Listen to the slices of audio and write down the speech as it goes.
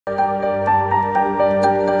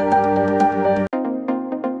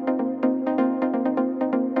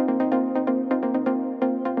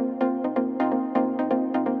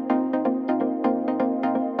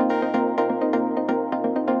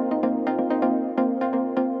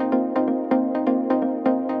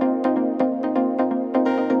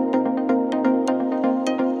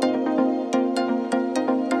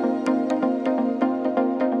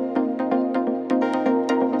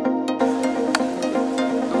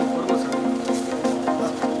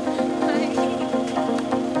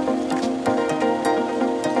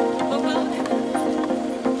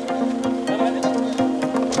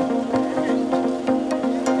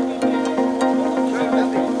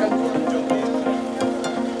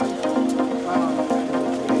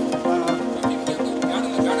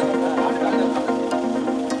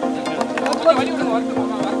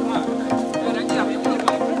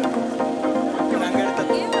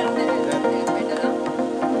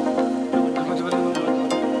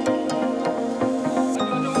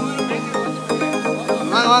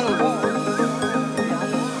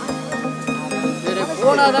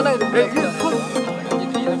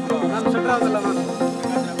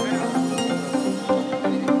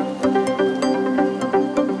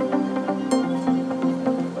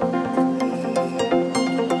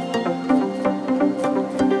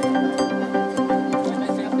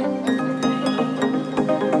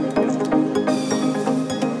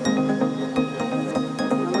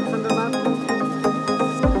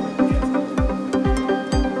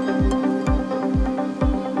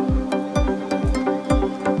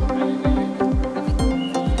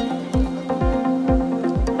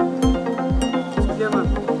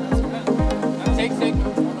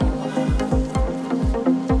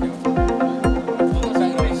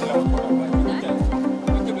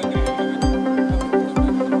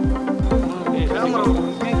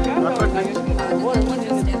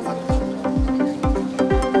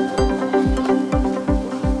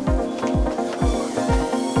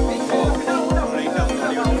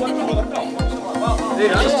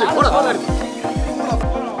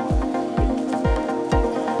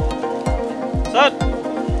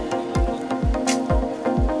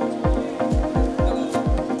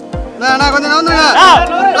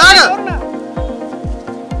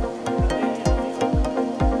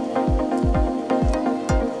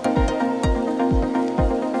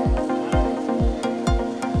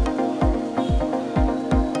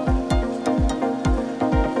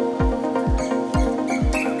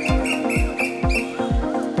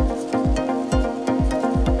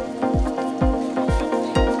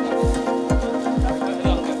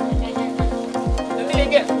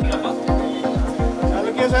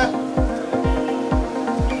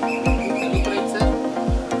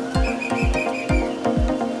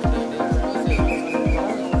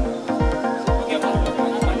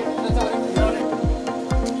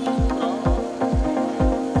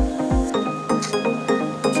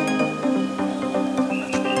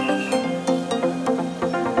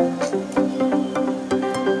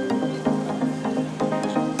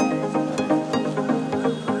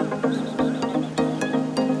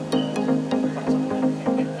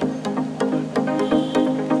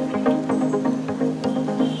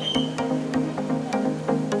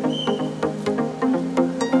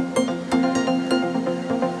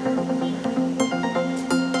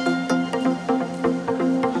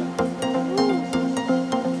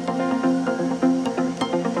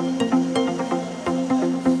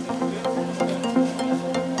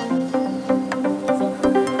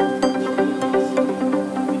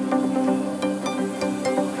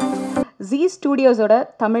G ஸ்டுடியோஸோட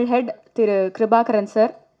Tamil head திரு Kirubakaran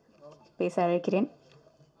sir பேச அழைக்கிறேன்.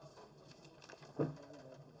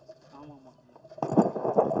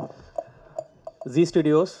 G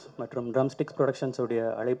studios மற்றும் ட்ரம்ஸ்டிக்ஸ் ப்ரொடக்ஷன்ஸோடைய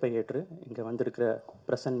அழைப்பை ஏற்று இங்கே வந்திருக்கிற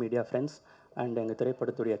press and media friends and எங்கள்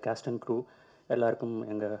திரைப்படத்துடைய கேஸ்ட் அண்ட் க்ரூ எல்லாருக்கும்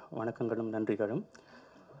எங்கள் வணக்கங்களும் நன்றிகளும்.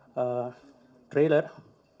 ட்ரெய்லர்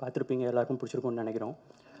பார்த்துருப்பீங்க, எல்லாருக்கும் பிடிச்சிருக்கும்னு நினைக்கிறோம்.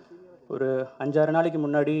 ஒரு 5-6 நாளைக்கு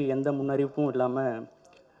முன்னாடி எந்த முன்னறிவிப்பும் இல்லாமல்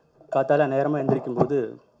காத்தால நேரமாக எழுந்திரிக்கும் போது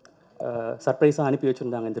சர்ப்ரைஸாக அனுப்பி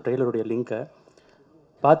வச்சுருந்தாங்க இந்த ட்ரெய்லருடைய லிங்க்கை.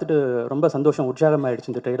 பார்த்துட்டு ரொம்ப சந்தோஷம்,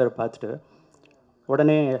 உற்சாகமாகிடுச்சு இந்த ட்ரெய்லரை பார்த்துட்டு.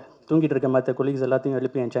 உடனே தூங்கிட்டு இருக்க மற்ற கொலீக்ஸ் எல்லாத்தையும்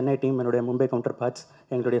எழுப்பி என் சென்னை டீம், என்னுடைய மும்பை கவுண்டர் பார்ட்ஸ்,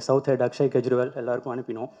 எங்களுடைய சவுத் ஹெட் அக்ஷய் கெஜ்ரிவால் எல்லாருக்கும்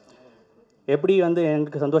அனுப்பினோம். எப்படி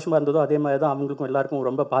எங்களுக்கு சந்தோஷமாக இருந்ததோ அதே மாதிரி தான் அவங்களுக்கும் எல்லாருக்கும்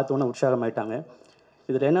ரொம்ப பார்த்தோன்னே உற்சாகமாயிட்டாங்க.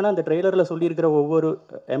 இதில் என்னென்னா, அந்த ட்ரெய்லரில் சொல்லியிருக்கிற ஒவ்வொரு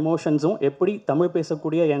எமோஷன்ஸும் எப்படி தமிழ்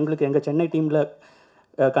பேசக்கூடிய எங்கள் சென்னை டீமில்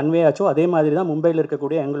கன்வே ஆச்சோ அதே மாதிரி தான் மும்பையில்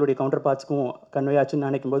இருக்கக்கூடிய எங்களுடைய கவுண்டர் பார்ட்ஸ்க்கும் கன்வே ஆச்சுன்னு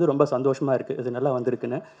நினைக்கும் போது ரொம்ப சந்தோஷமாக இருக்குது. இது நல்லா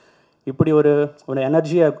வந்திருக்குன்னு. இப்படி ஒரு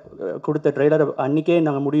எனர்ஜியை கொடுத்த ட்ரெய்லரை அன்றைக்கே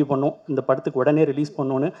நாங்கள் முடிவு பண்ணோம், இந்த படத்துக்கு உடனே ரிலீஸ்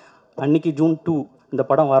பண்ணோன்னு. அன்றைக்கி June 2 இந்த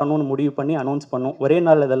படம் வரணும்னு முடிவு பண்ணி அனௌன்ஸ் பண்ணோம். ஒரே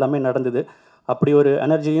நாள் இதெல்லாமே நடந்தது. அப்படி ஒரு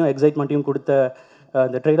எனர்ஜியும் எக்ஸைட்மெண்ட்டையும் கொடுத்த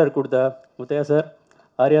இந்த ட்ரெய்லர் கொடுத்த முத்தையா சார்,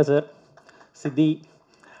 ஆர்யா சார், சித்தி,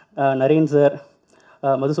 Naren sir,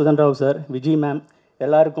 Madhusudan Rao sir, Vijay ma'am,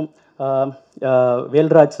 எல்லாருக்கும்,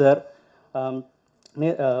 வேல்ராஜ் சார்,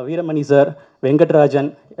 வீரமணி சார், வெங்கட்ராஜன்,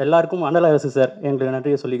 எல்லாருக்கும், அனலரசு சார், எங்களுக்கு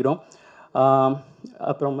நன்றியை சொல்லிக்கிறோம்.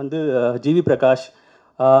 அப்புறம் ஜிவி பிரகாஷ்,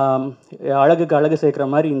 அழகுக்கு அழகு சேர்க்குற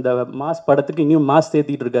மாதிரி இந்த மாஸ் படத்துக்கு இன்னும் மாஸ்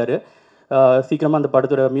சேர்த்திட்டு இருக்காரு. சீக்கிரமாக அந்த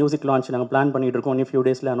படத்தோட மியூசிக் லான்ச் நாங்கள் பிளான் பண்ணிகிட்டு இருக்கோம். இன்னும் ஃபியூ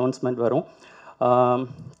டேஸில் அனௌன்ஸ்மெண்ட் வரும்.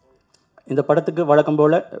 இந்த படத்துக்கு வழக்கம்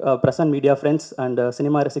போல் press and media friends and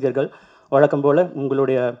cinema ரசிகர்கள் வழக்கம் போல்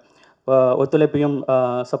உங்களுடைய ஒத்துழைப்பையும்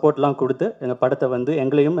சப்போர்ட்லாம் கொடுத்து எங்கள் படத்தை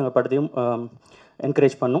எங்களையும் எங்கள் படத்தையும்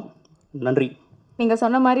என்கரேஜ் பண்ணும். நன்றி. நீங்கள்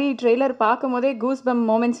சொன்ன மாதிரி ட்ரெய்லர் பார்க்கும் போதே கூஸ் பம்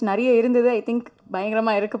மூமெண்ட்ஸ் நிறைய இருந்தது. ஐ திங்க்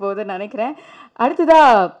பயங்கரமாக இருக்க போகுதுன்னு நினைக்கிறேன்.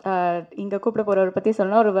 அடுத்ததாக இங்கே கூப்பிட போகிறவரை பற்றி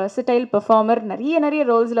சொல்லணும். ஒரு வெர்சடைல் பெர்ஃபார்மர், நிறைய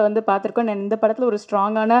ரோல்ஸில் வந்து பார்த்துருக்கோம். நான் இந்த படத்தில் ஒரு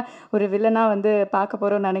ஸ்ட்ராங்கான ஒரு வில்லனாக வந்து பார்க்க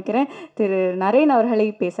போகிறோன்னு நினைக்கிறேன். திரு நரேன் அவர்களை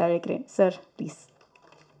பேச அழைக்கிறேன். Sir please.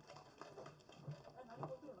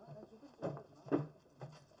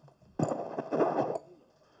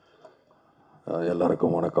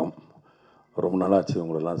 எல்லாருக்கும் வணக்கம். ரொம்ப நாளாச்சு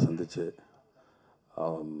உங்களெல்லாம் சந்திச்சு.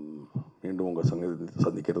 மீண்டும் உங்கள்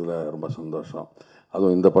சந்திக்கிறதுல ரொம்ப சந்தோஷம்.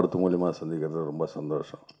 அதுவும் இந்த படத்து மூலிமா சந்திக்கிறது ரொம்ப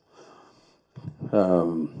சந்தோஷம்.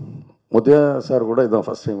 முத்தையா சார் கூட இதான்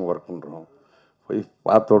ஃபஸ்ட் டைம் ஒர்க் பண்ணுறோம். போய்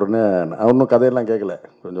பார்த்த உடனே நான் ஒன்றும் கதையெல்லாம் கேட்கல,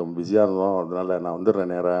 கொஞ்சம் பிஸியாக இருந்தோம். அதனால் நான்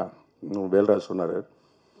வந்துடுறேன் நேராக. இன்னும் வேல்ராஜ் சொன்னார்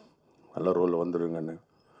நல்ல ரோலில் வந்துடுங்கன்னு.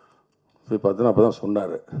 போய் பார்த்தோன்னா அப்போ தான்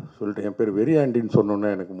சொன்னார். சொல்லிட்டு என் பேர் வெறி ஆண்டின்னு சொன்னோன்னே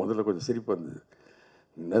எனக்கு முதல்ல கொஞ்சம் சிரிப்பு வந்தது.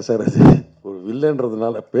 என்ன சார் அது, ஒரு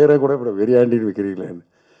வில்லன்றதுனால பேரை கூட இப்போ வெறியாண்டின்னு வைக்கிறீங்களேன்னு.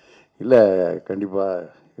 இல்லை, கண்டிப்பாக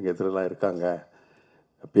எங்கள் இடத்துலலாம் இருக்காங்க,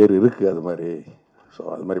 பேர் இருக்குது அது மாதிரி. ஸோ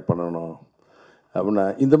அது மாதிரி பண்ணணும் அப்படின்னா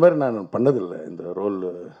இந்த மாதிரி நான் பண்ணதில்லை. இந்த ரோல்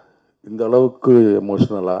இந்த அளவுக்கு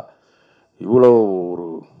எமோஷ்னலாக இவ்வளோ ஒரு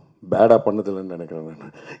பேடாக பண்ணதில்லைன்னு நினைக்கிறேன்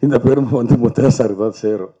நான். இந்த பெருமை வந்து முத்தையா சாருக்கு தான்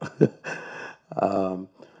சேரும்.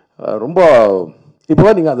 ரொம்ப இப்போ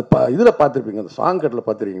நீங்கள் அந்த இதில் பார்த்துருப்பீங்க, அந்த சாங் கட்டில்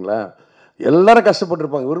பார்த்துருக்கீங்களா, எல்லாரும்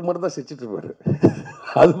கஷ்டப்பட்டுருப்பாங்க, இவர் மட்டும் தான் சிரிச்சிட்டு இருப்பார்.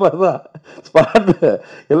 அது மாதிரி தான் ஸ்பாட்டில்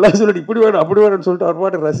எல்லாம் சொல்லிட்டு இப்படி வேணும் அப்படி வேணும்னு சொல்லிட்டு அவர்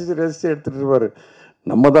பாட்டு ரசித்து எடுத்துகிட்டு இருப்பார்.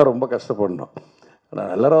 நம்ம தான் ரொம்ப கஷ்டப்படணும்.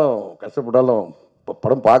 ஆனால் எல்லோரும் கஷ்டப்பட்டாலும் இப்போ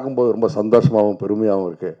படம் பார்க்கும்போது ரொம்ப சந்தோஷமாகவும் பெருமையாகவும்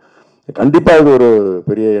இருக்குது. கண்டிப்பாக இது ஒரு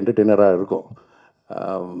பெரிய என்டர்டெய்னராக இருக்கும்.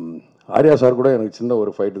 ஆர்யா சார் கூட எனக்கு சின்ன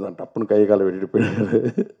ஒரு ஃபைட்டு தான், டப்புன்னு கை காலை வெட்டிட்டு போயிடுறாரு.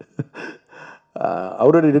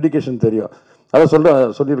 அவருடைய டெடிக்கேஷன் தெரியும். அதை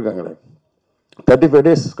சொல்லியிருக்காங்களே 35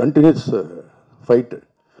 days கண்டினியூஸ் ஃபைட்டு.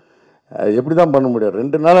 எப்படி தான் பண்ண முடியாது,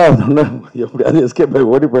 2 நாளாக எப்படியாவது எஸ்கேப் ஆகி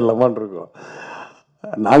ஓடி போயிடலாமான் இருக்கோம்.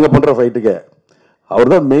 நாங்கள் பண்ணுற ஃபைட்டுக்கே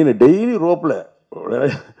அவர் தான் மெயின். டெய்லி ரோப்பில்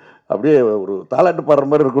அப்படியே ஒரு தாலாட்டு பாடுற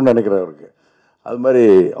மாதிரி இருக்குன்னு நினைக்கிறேன் அவருக்கு. அது மாதிரி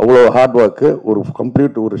அவ்வளோ ஹார்ட் ஒர்க்கு. ஒரு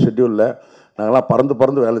கம்ப்ளீட் ஒரு ஷெட்யூலில் நாங்கள்லாம்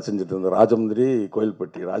பறந்து வேலை செஞ்சுட்டு இருந்தோம். ராஜமந்திரி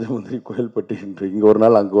கோயில்பட்டின்ட்டு இங்கே ஒரு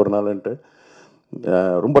நாள் அங்கே ஒரு நாள்ன்ட்டு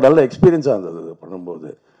ரொம்ப நல்ல எக்ஸ்பீரியன்ஸாக இருந்தது அது பண்ணும்போது.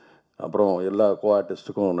 அப்புறம் எல்லா கோ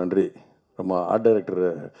ஆர்டிஸ்ட்டுக்கும் நன்றி. நம்ம ஆர்ட் டைரக்டர்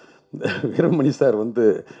வீரமணி சார் வந்து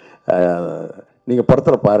நீங்கள்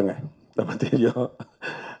படத்தில் பாருங்கள், நம்ம தெரியும்.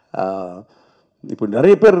 இப்போ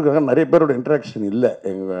நிறைய பேர் இருக்காங்க, நிறைய பேரோட இன்ட்ராக்ஷன் இல்லை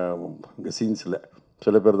எங்கள் சீன்ஸில்.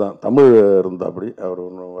 சில பேர் தான் தமிழ் இருந்தால் அப்படி, அவர்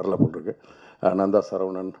ஒன்றும் வரல போட்டிருக்கு. நந்தா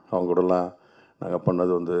சரவணன் அவங்க கூடலாம் நாங்கள்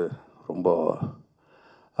பண்ணது வந்து ரொம்ப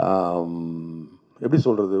எப்படி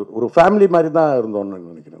சொல்கிறது, ஒரு ஃபேமிலி மாதிரி தான் இருந்தோன்னு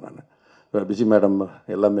நினைக்கிறேன் நான். பிஜி மேடம்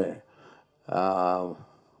எல்லாமே,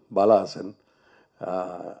 பாலஹாசன்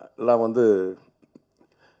எல்லாம் வந்து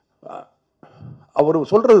அவர்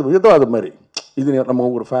சொல்கிறது விதம் அது மாதிரி. இது நம்ம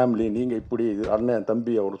ஒரு ஃபேமிலி, நீங்கள் இப்படி, இது அண்ணன்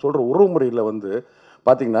தம்பி, அவர் சொல்கிற உறவு முறையில் வந்து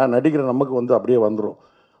பார்த்திங்கன்னா நடிக்கிற நமக்கு வந்து அப்படியே வந்துடும்.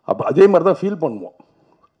 அப்போ அதே மாதிரி தான் ஃபீல் பண்ணுவோம்.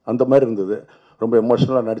 அந்த மாதிரி இருந்தது. ரொம்ப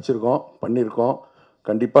எமோஷ்னலாக நடிச்சிருக்கோம், பண்ணியிருக்கோம்.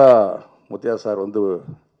 கண்டிப்பாக முத்தையா சார் வந்து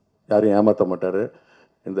யாரையும் ஏமாற்ற மாட்டார்.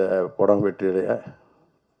 இந்த படம் வெற்றியடைய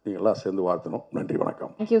நீங்கள்லாம் சேர்ந்து வாழ்த்தணும். நன்றி,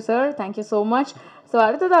 வணக்கம். Thank you sir, thank you so much. So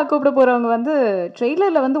அடுத்ததாக கூப்பிட போகிறவங்க வந்து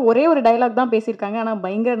ட்ரெய்லரில் வந்து ஒரே ஒரு டைலாக் தான் பேசியிருக்காங்க, ஆனால்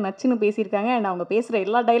பயங்கர நச்சுன்னு பேசியிருக்காங்க. அண்ட் அவங்க பேசுகிற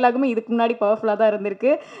எல்லா டைலாகுமே இதுக்கு முன்னாடி பவர்ஃபுல்லாக தான்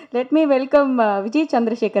இருந்திருக்கு. Let me welcome Vijay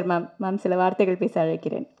Chandrasekhar ma'am சில வார்த்தைகள் பேச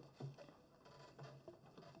அழைக்கிறேன்.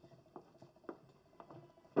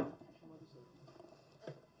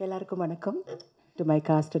 எல்லாருக்கும் வணக்கம். To my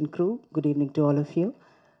cost and crew, good evening to all of you.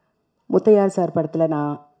 Muthiah sir படத்தில்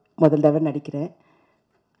நான் முதல் தடவை நடிக்கிறேன்.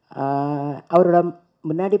 அவரோட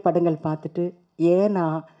முன்னாடி படங்கள் பார்த்துட்டு ஏன்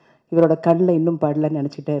நான் இவரோட கண்ணில் இன்னும் படலைன்னு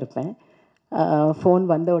நினச்சிட்டே இருப்பேன். ஃபோன்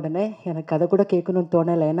வந்த உடனே எனக்கு அதை கூட கேட்கணும்னு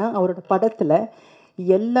தோணலை. ஏன்னா அவரோட படத்தில்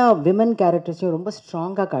எல்லா விமன் கேரக்டர்ஸையும் ரொம்ப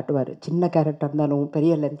ஸ்ட்ராங்காக காட்டுவார். சின்ன கேரக்டர் இருந்தாலும்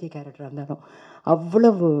பெரிய லென்த்தி கேரக்டராக இருந்தாலும்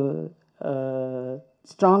அவ்வளவு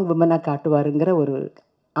ஸ்ட்ராங் விமனாக காட்டுவாருங்கிற ஒரு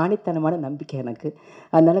ஆணித்தனமான நம்பிக்கை எனக்கு.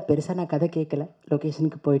 அதனால் பெருசாக நான் கதை கேட்கல,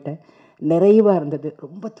 லொக்கேஷனுக்கு போயிட்டேன். நிறைவாக இருந்தது,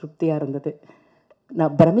 ரொம்ப திருப்தியாக இருந்தது.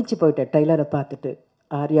 நான் பிரமிச்சு போயிட்டேன் ட்ரெய்லரை பார்த்துட்டு.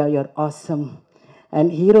 Arya, you are awesome.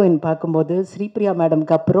 And heroine பார்க்கும்போது ஸ்ரீபிரியா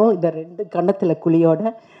மேடம்க்கு அப்புறம் இந்த 2 கன்னத்தில்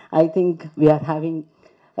குழியோட I think we are having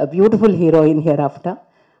a beautiful heroine here after.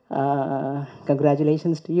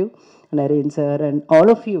 Congratulations to you Naren sir and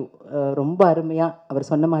all of you. ரொம்ப அருமையாக அவர்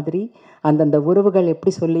சொன்ன மாதிரி அந்தந்த உறவுகள்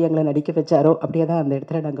எப்படி சொல்லி எங்களை நடிக்க வச்சாரோ அப்படியே தான் அந்த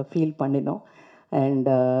இடத்துல நாங்கள் ஃபீல் பண்ணினோம். அண்ட்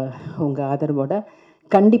உங்கள் ஆதரவோட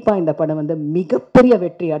கண்டிப்பாக இந்த படம் வந்து மிகப்பெரிய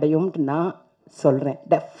வெற்றி அடையும்னு நான் சொல்கிறேன்.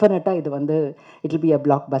 டெஃபினட்டாக இது வந்து it will be a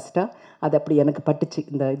black Bastar. அது அப்படி எனக்கு பட்டுச்சு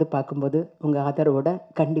இந்த இது பார்க்கும்போது. உங்கள் ஆதரவோட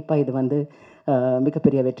கண்டிப்பாக இது வந்து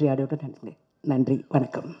மிகப்பெரிய வெற்றி அடையும்னு நினைக்கிறேன். நன்றி,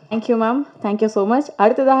 வணக்கம். Thank you ma'am, thank you so much.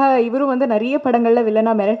 அடுத்ததாக இவரும் வந்து நிறைய படங்களில்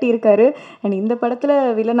வில்லனா மிரட்டி இருக்காரு. அண்ட் இந்த படத்தில்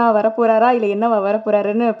வில்லனா வரப்போறாரா இல்லை என்னவா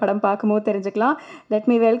வரப்போறாருன்னு படம் பார்க்கும்போது தெரிஞ்சுக்கலாம். Let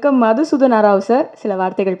me welcome Madhusudan Rao sir. சில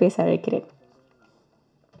வார்த்தைகள் பேச அழைக்கிறேன்.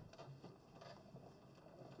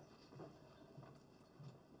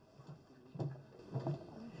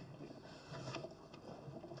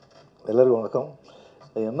 எல்லோருக்கும் வணக்கம்.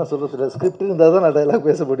 என்ன சொல்கிறது, ஸ்கிரிப்ட் இருந்தால் தான் நான் டைலாக்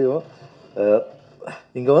பேச முடியும்.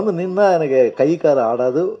 இங்கே வந்து நின்னா எனக்கு கை கார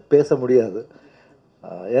ஆடாது, பேச முடியாது.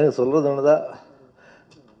 எனக்கு சொல்கிறது ஒன்று தான்.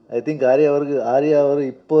 ஐ திங்க் ஆர்யா அவர்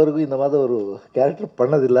இப்போ வரைக்கும் இந்த மாதிரி ஒரு கேரக்டர்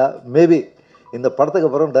பண்ணதில்லை. மேபி இந்த படத்துக்கு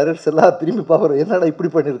அப்புறம் டைரக்டர்ஸ் எல்லாம் திரும்பி பார்க்குறோம், என்னடா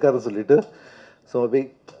இப்படி பண்ணியிருக்காருன்னு சொல்லிட்டு. So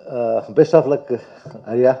big best of luck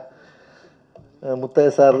Arya.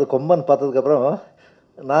 Muthiah sir கொம்பன் பார்த்ததுக்கப்புறம்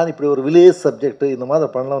நான் இப்படி ஒரு வில்லேஜ் சப்ஜெக்ட் இந்த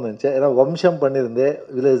மாதிரி பண்ணலாம்னு நினச்சேன். ஏன்னா வம்சம் பண்ணியிருந்தேன்,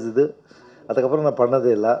 வில்லேஜ் இது. அதுக்கப்புறம் நான்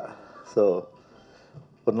பண்ணதே இல்லை. ஸோ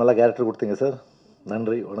ஒரு நல்ல கேரக்டர் கொடுத்தீங்க சார்,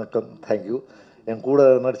 நன்றி, வணக்கம், தேங்க்யூ. என் கூட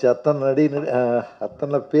நடித்த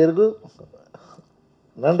அத்தனை பேருக்கு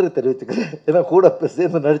நன்றி தெரிவித்துக்கிறேன். ஏன்னா கூட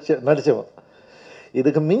சேர்ந்து நடித்தவன்.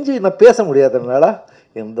 இதுக்கு மிஞ்சி நான் பேச முடியாததுனால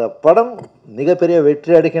இந்த படம் மிகப்பெரிய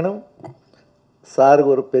வெற்றி அடிக்கணும்,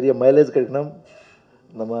 சாருக்கு ஒரு பெரிய மைலேஜ் கிடைக்கணும்,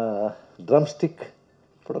 நம்ம ட்ரம்ஸ்டிக்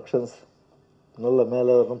ப்ரொடக்ஷன்ஸ் நல்ல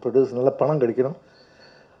மேலே வரணும், ப்ரொடியூஸ் நல்ல பணம் கிடைக்கணும்.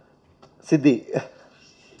 சித்தி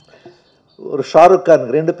ஒரு ஷாருக் கான்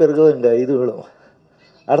 2 பேருக்கும் இங்கே இது விழும்.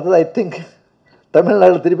 அடுத்தது ஐ திங்க்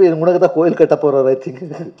தமிழ்நாடு திருப்பி உனக்கு தான் கோயில் கட்ட போகிறார். ஐ திங்க்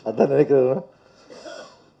அதான் நினைக்கிறேன்.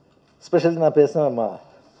 ஸ்பெஷலி நான் பேசினேன், அம்மா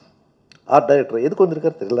ஆர்ட் டைரக்டர் எதுக்கு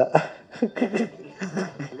வந்திருக்காரு தெரியல.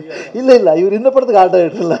 இல்லை இவர் இந்த படத்துக்கு ஆர்ட்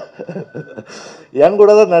டைரக்டர் இல்லை, என்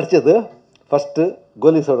கூட தான் நடித்தது ஃபஸ்ட்டு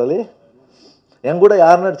கோலி சோடலி. என் கூட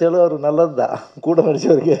யார் நடித்தாலும் அவர் நல்லது தான், கூட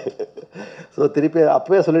நடித்தவருக்கு. ஸோ திருப்பி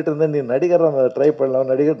அப்போவே சொல்லிட்டு இருந்தேன், நீ நடிகரை ட்ரை பண்ணலாம்,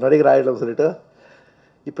 நடிகர் ஆகிடலாம் சொல்லிவிட்டு.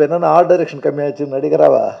 இப்போ என்னென்னா ஆர்ட் டைரக்ஷன் கம்மியாகிடுச்சு,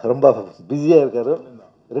 நடிகராக ரொம்ப பிஸியாக இருக்கார்.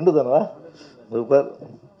 2 தானே super.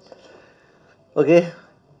 Okay,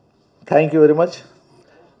 thank you very much.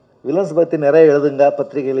 Villains பற்றி நிறைய எழுதுங்க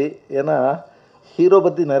பத்திரிகையில். ஏன்னா ஹீரோ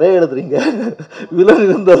பற்றி நிறைய எழுதுறீங்க, வில்லன்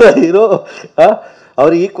இருந்தால் ஹீரோ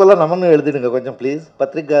அவர் ஈக்குவலாக நம்மன்னு எழுதிடுங்க கொஞ்சம் ப்ளீஸ்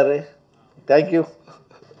பத்திரிக்காரு. தேங்க்யூ.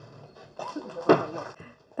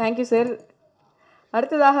 Thank you sir.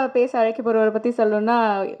 அடுத்ததாக பேச அழைக்கப்படுவரை பற்றி சொல்லணும்னா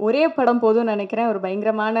ஒரே படம் போதும்னு நினைக்கிறேன். ஒரு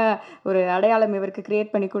பயங்கரமான ஒரு அடையாளம் இவருக்கு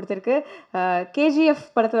கிரியேட் பண்ணி கொடுத்துருக்கு. கேஜிஎஃப்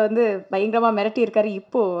படத்தில் வந்து பயங்கரமாக மிரட்டி இருக்காரு.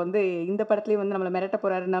 இப்போது வந்து இந்த படத்துலேயும் வந்து நம்மளை மிரட்ட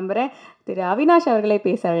போகிறாருன்னு நம்புகிறேன். திரு அவினாஷ் அவர்களை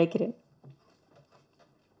பேச அழைக்கிறேன்.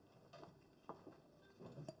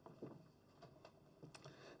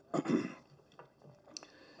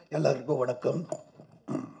 எல்லாருக்கும் வணக்கம்.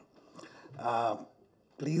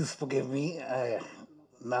 Please forgive me.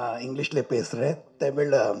 நான் இங்கிலீஷில் பேசுகிறேன்,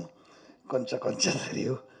 தமிழ் கொஞ்சம்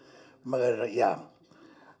தெரியும். மகர்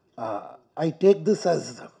I take this as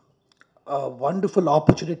a wonderful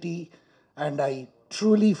opportunity and I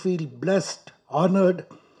truly feel blessed, honored.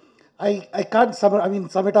 I can't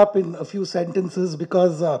sum it up in a few sentences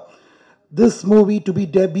because this movie to be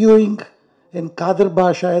debuting in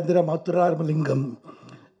Katharbasha Endra Muthuramalingam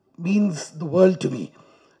means the world to me.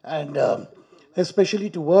 And especially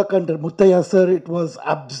to work under Muthaiah sir, it was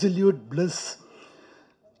absolute bliss.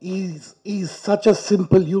 He's such a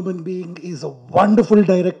simple human being. He's a wonderful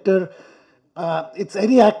director. It's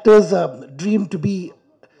any actor's dream to be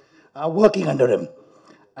working under him.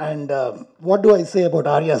 And what do I say about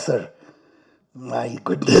Arya sir? My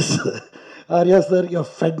goodness. Arya sir,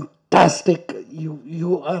 you're fantastic.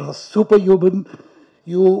 You are a superhuman.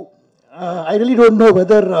 I really don't know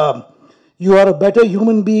whether you are a better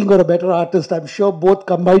human being or a better artist. I'm sure both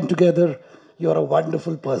combined together, you're a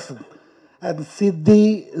wonderful person. And Siddhi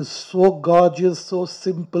is so gorgeous, so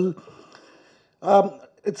simple.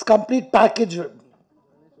 It's complete package.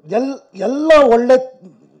 Yalla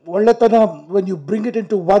olletana, when you bring it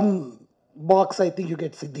into one box, I think you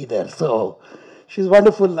get Siddhi there. So she's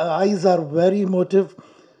wonderful. Her eyes are very emotive.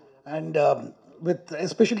 And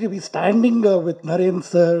especially we standing with Naren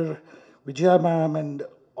sir, Vijaya ma'am, and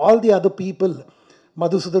all the other people,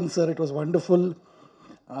 Madhusudan sir, it was wonderful.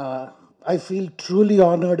 I feel truly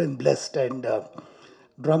honored and blessed. And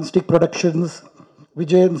Drumstick Productions,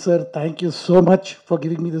 Vijayan sir, thank you so much for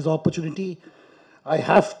giving me this opportunity. I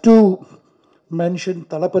have to mention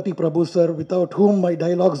Talapati Prabhu sir, without whom my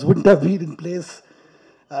dialogues wouldn't have been in place.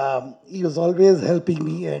 He was always helping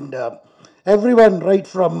me, and everyone right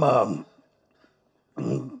from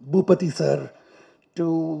Bhupati sir to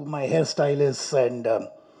my hairstylist and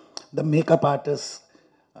the makeup artist.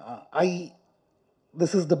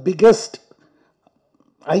 This is the biggest.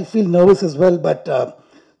 I feel nervous as well, but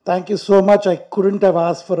thank you so much. I couldn't have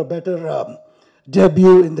asked for a better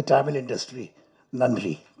debut in the Tamil industry.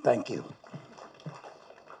 Nandri. Thank you.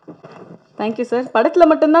 Thank you sir. படத்தில்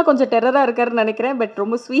மட்டும்தான் கொஞ்சம் டெரராக இருக்காருன்னு நினைக்கிறேன், but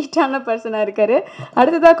ரொம்ப ஸ்வீட்டான பர்சனாக இருக்கார்.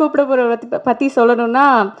 அடுத்ததாக கூப்பிட போகிற பற்றி சொல்லணும்னா,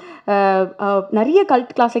 நிறைய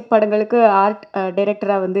கல்ட் கிளாசிக் படங்களுக்கு ஆர்ட்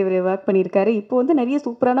டைரக்டராக வந்து இவர் ஒர்க் பண்ணியிருக்காரு. இப்போ வந்து நிறைய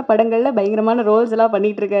சூப்பரான படங்களில் பயங்கரமான ரோல்ஸ் எல்லாம்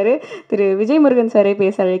பண்ணிகிட்டு இருக்காரு. திரு விஜய் முருகன் சாரை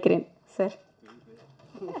பேச அழைக்கிறேன் சார்.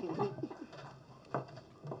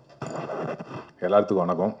 எல்லாத்துக்கும்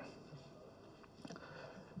வணக்கம்.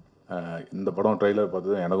 இந்த படம் ட்ரெய்லர்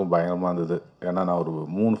பார்த்தது எனக்கும் பயங்கரமாக இருந்தது. ஏன்னா நான் ஒரு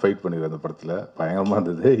 3 ஃபைட் பண்ணியிருக்கேன் அந்த படத்தில். பயங்கரமாக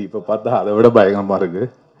இருந்தது. இப்போ பார்த்தா அதை விட பயங்கரமாக இருக்குது.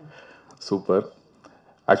 சூப்பர்.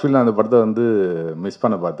 ஆக்சுவலி நான் அந்த படத்தை வந்து மிஸ்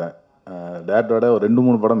பண்ண பார்த்தேன். டேரக்டரோட ஒரு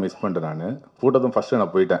 2-3 படம் மிஸ் பண்ணிட்டேன் நான். கூட்டத்தும் ஃபஸ்ட்டு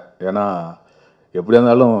நான் போயிட்டேன். ஏன்னா எப்படியா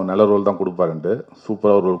இருந்தாலும் நல்ல ரோல் தான் கொடுப்பாருன்ட்டு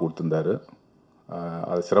சூப்பராக ஒரு ரோல் கொடுத்துருந்தாரு.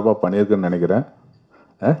 அது சிறப்பாக பண்ணியிருக்குன்னு நினைக்கிறேன்.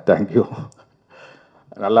 தேங்க்யூ.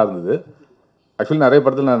 நல்லா இருந்தது. ஆக்சுவலி நிறைய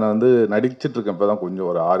படத்தில் நான் வந்து நடிச்சிட்ருக்கேன். இப்போ தான் கொஞ்சம்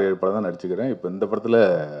ஒரு 6-7 படம் தான் நடிச்சுக்கிறேன். இப்போ இந்த படத்தில்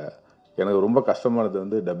எனக்கு ரொம்ப கஷ்டமானது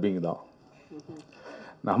வந்து டப்பிங் தான்.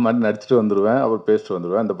 நான் மாதிரி நடிச்சுட்டு வந்துடுவேன், அப்புறம் பேசிட்டு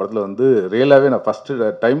வந்துடுவேன். இந்த படத்தில் வந்து ரியலாகவே நான் ஃபஸ்ட்டு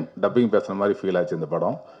டைம் டப்பிங் பேசுகிற மாதிரி ஃபீல் ஆச்சு இந்த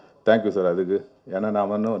படம். தேங்க்யூ சார் அதுக்கு. ஏன்னா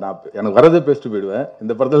நான் எனக்கு வரதே பேசிட்டு போயிடுவேன்.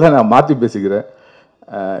 இந்த படத்தில் நான் மாற்றி பேசிக்கிறேன்.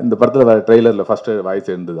 இந்த படத்தில் வர ட்ரெய்லரில் ஃபஸ்ட்டு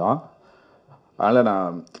வாய்ஸ் இருந்து தான். அதனால்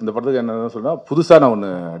நான் இந்த படத்துக்கு என்ன சொன்னால், புதுசாக நான்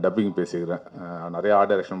ஒன்று டப்பிங் பேசிக்கிறேன். நிறைய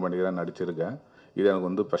ஆர்ட் டைரக்ஷன் பண்ணிக்கிறேன், நடிச்சிருக்கேன். இது எனக்கு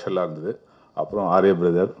வந்து ஸ்பெஷலாக இருந்தது. அப்புறம் ஆர்யா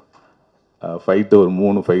பிரதர் ஃபைட்டு ஒரு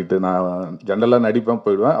 3 ஃபைட்டு. நான் ஜென்ரலாக நடிப்பேன்,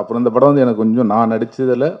 போயிடுவேன். அப்புறம் இந்த படம் வந்து எனக்கு கொஞ்சம் நான்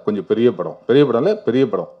நடித்ததில் கொஞ்சம் பெரிய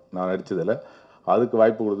படம் நான் நடித்ததில். அதுக்கு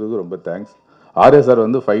வாய்ப்பு கொடுத்ததுக்கு ரொம்ப தேங்க்ஸ். ஆர்யா சார்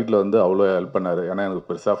வந்து ஃபைட்டில் வந்து அவ்வளோ ஹெல்ப் பண்ணார். ஏன்னா எனக்கு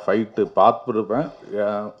பெருசாக ஃபைட்டு பார்த்துருப்பேன்,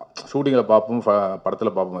 ஷூட்டிங்கில் பார்ப்போம்,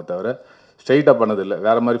 படத்தில் பார்ப்போமே தவிர ஸ்ட்ரெயிட்டாக பண்ணதில்லை.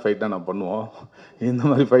 வேறு மாதிரி ஃபைட் தான் நான் பண்ணுவோம். இந்த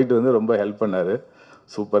மாதிரி ஃபைட்டு வந்து ரொம்ப ஹெல்ப் பண்ணார்.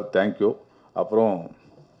 Super, thank you. அப்புறம்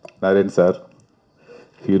நரேன் சார்,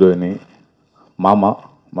 ஹீரோயினி, மாமா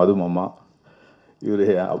மது மாமா,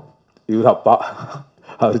 இவர் அப்பா,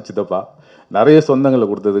 அவர் சித்தப்பா, நிறைய சொந்தங்களை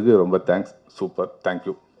கொடுத்ததுக்கு ரொம்ப thanks. Super,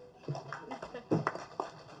 thank you.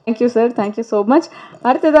 Thank you sir, thank you so much.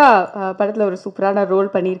 அடுத்ததாக படத்தில் ஒரு சூப்பரான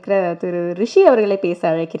ரோல் பண்ணியிருக்கிற திரு ரிஷி அவர்களை பேச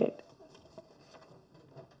அழைக்கிறேன்.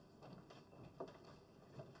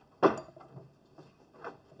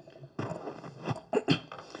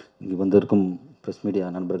 இங்கே வந்திருக்கும் ப்ரெஸ் மீடியா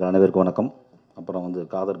நண்பர்கள் அனைவருக்கும் வணக்கம். அப்புறம் வந்து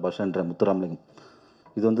காதர்பாஷா என்ற முத்துராமலிங்கம்,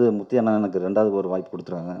 இது வந்து முத்தி அண்ணா எனக்கு 2வது ஒரு வாய்ப்பு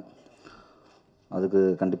கொடுத்துருக்காங்க. அதுக்கு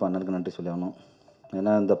கண்டிப்பாக அண்ணனுக்கு நன்றி சொல்லி ஆகணும்.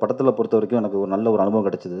 ஏன்னா இந்த படத்தில் பொறுத்த வரைக்கும் எனக்கு ஒரு நல்ல ஒரு அனுபவம்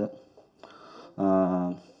கிடச்சிது.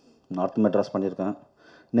 நார்த் மெட்ராஸ் பண்ணியிருக்கேன்.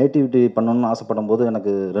 நேட்டிவிட்டி பண்ணணும்னு ஆசைப்படும் போது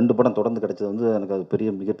எனக்கு 2 படம் தொடர்ந்து கிடச்சது வந்து எனக்கு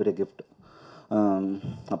அது மிகப்பெரிய கிஃப்ட்.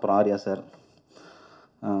 அப்புறம் ஆர்யா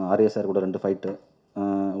சார் கூட 2 ஃபைட்டு.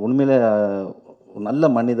 உண்மையிலே ஒரு நல்ல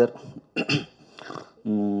மனிதர்.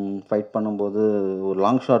 ஃபைட் பண்ணும்போது ஒரு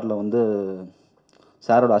லாங் ஷாட்டில் வந்து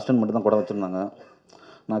சாரோட அசிஸ்டன்ட் மட்டும் தான் கூட வச்சுருந்தாங்க.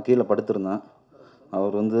 நான் கீழே படுத்திருந்தேன்.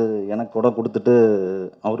 அவர் வந்து எனக்கு கூட கொடுத்துட்டு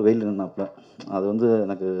அவர் வெயில் நின்னாப்புல. அது வந்து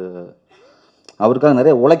எனக்கு அவருக்காக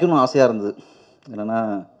நிறைய உழைக்கணும்னு ஆசையாக இருந்தது. என்னென்னா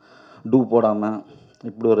டூ போடாமல்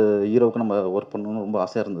இப்படி ஒரு ஹீரோவுக்கு நம்ம ஒர்க் பண்ணணும்னு ரொம்ப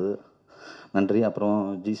ஆசையாக இருந்தது. நன்றி. அப்புறம்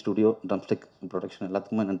ஜி ஸ்டுடியோ, ட்ரம்ஸ்டிக் ப்ரொடக்ஷன்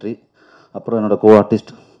எல்லாத்துக்குமே நன்றி. அப்புறம் என்னோடய கோ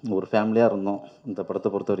ஆர்டிஸ்ட், ஒரு ஃபேமிலியாக இருந்தோம் இந்த படத்தை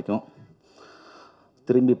பொறுத்த வரைக்கும்.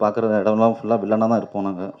 திரும்பி பார்க்குற இடம்லாம் ஃபுல்லாக வில்லனாக தான் இருப்போம்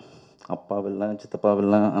நாங்கள். அப்பா வில்லன், சித்தப்பா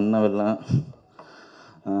வில்லன், அண்ணன் வில்லன்.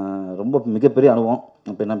 ரொம்ப மிகப்பெரிய அனுபவம்.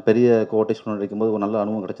 இப்போ நான் பெரிய கோ ஆர்டிஸ்ட் நடிக்கும்போது ஒரு நல்ல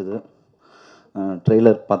அனுபவம் கிடச்சிது.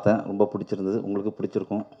 ட்ரெய்லர் பார்த்தேன், ரொம்ப பிடிச்சிருந்தது. உங்களுக்கு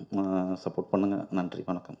பிடிச்சிருக்கும். சப்போர்ட் பண்ணுங்கள். நன்றி,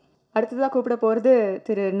 வணக்கம். அடுத்ததாக கூப்பிட போகிறது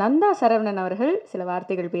திரு நந்தா சரவணன் அவர்கள். சில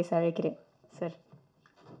வார்த்தைகள் பேச அழைக்கிறேன் சார்.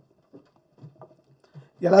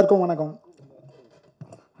 எல்லாருக்கும் வணக்கம்.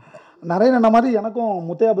 நிறைய என்ன மாதிரி எனக்கும்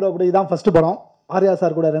முத்தையா ப்ரோ கூட இதான் ஃபஸ்ட்டு படம். ஆர்யா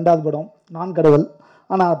சார் கூட 2வது படம் நான் கடவுள்.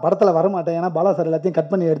 ஆனால் படத்தில் வரமாட்டேன், ஏன்னா பாலா சார் எல்லாத்தையும் கட்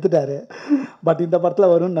பண்ணி எடுத்துட்டாரு. பட் இந்த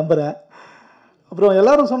படத்தில் வரும்னு நம்புகிறேன். அப்புறம்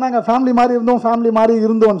எல்லோரும் சொன்னாங்க ஃபேமிலி மாதிரி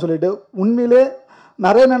இருந்தோம்னு சொல்லிட்டு. உண்மையிலே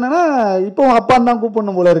நிறைய என்னென்னா இப்போ அப்பான்னு தான்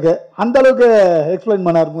கூப்பிடணும் போல இருக்கு. அந்தளவுக்கு எக்ஸ்பிளைன்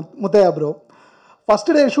பண்ணார் Muthiah bro.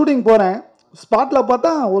 First day shooting போகிறேன். ஸ்பாட்டில்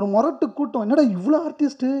பார்த்தா ஒரு முரட்டு கூட்டம். என்னடா இவ்வளோ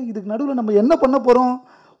ஆர்டிஸ்ட்டு, இதுக்கு நடுவில் நம்ம என்ன பண்ண போகிறோம்,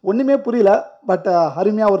 ஒன்றுமே புரியல. பட்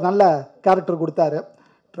அருமையாக ஒரு நல்ல கேரக்டர் கொடுத்தாரு.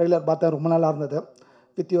 ட்ரெய்லர் பார்த்தேன், ரொம்ப நல்லா இருந்தது.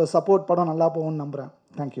 வித் யுவர் சப்போர்ட் படம் நல்லா போகும்னு நம்புகிறேன்.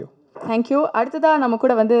 தேங்க்யூ. தேங்க்யூ. அடுத்ததாக நம்ம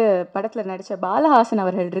கூட வந்து படத்தில் நடித்த பாலஹாசன்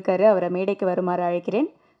அவர்கள் இருக்கார். அவரை மேடைக்கு வருமாறு அழைக்கிறேன்.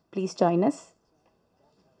 Please join us.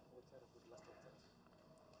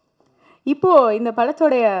 இப்போது இந்த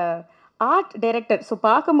படத்தோடைய ஆர்ட் டைரக்டர், ஸோ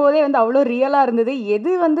பார்க்கும்போதே வந்து அவ்வளோ ரியலாக இருந்தது.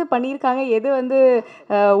 எது வந்து பண்ணியிருக்காங்க, எது வந்து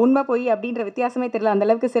உண்மை பொய் அப்படின்ற வித்தியாசமே தெரியல,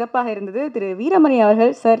 அந்தளவுக்கு சிறப்பாக இருந்தது. திரு வீரமணி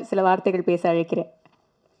அவர்கள் சார், சில வார்த்தைகள் பேச அழைக்கிறேன்.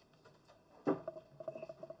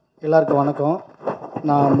 எல்லாருக்கும் வணக்கம்.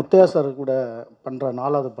 நான் முத்தையா சார் கூட பண்ணுற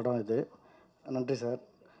 4வது படம் இது. நன்றி சார்.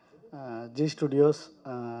 ஜி ஸ்டுடியோஸ்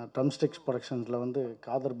ட்ரம்ஸ்டிக்ஸ் ப்ரொடக்ஷன்ஸில் வந்து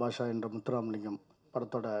காதர் பாஷா என்ற முத்துராமலிங்கம்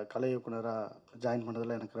படத்தோட கலை இயக்குனராக ஜாயின்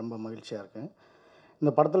பண்ணதில் எனக்கு ரொம்ப மகிழ்ச்சியாக இருக்குது.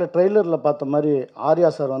 இந்த படத்தில் ட்ரெய்லரில் பார்த்த மாதிரி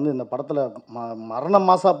ஆர்யா சார் வந்து இந்த படத்தில் மரண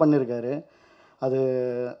மாசாக பண்ணியிருக்காரு. அது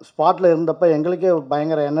ஸ்பாட்டில் இருந்தப்போ எங்களுக்கே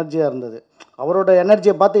பயங்கர எனர்ஜியாக இருந்தது. அவரோட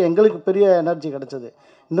எனர்ஜியை பார்த்து எங்களுக்கு பெரிய எனர்ஜி கிடச்சிது,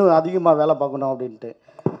 இன்னும் அதிகமாக வேலை பார்க்கணும் அப்படின்ட்டு.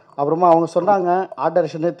 அப்புறமா அவங்க சொன்னாங்க ஆர்ட்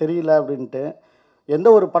டைரக்ஷனே தெரியல அப்படின்ட்டு. எந்த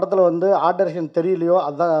ஒரு படத்தில் வந்து ஆர்ட் டைரக்ஷன் தெரியலையோ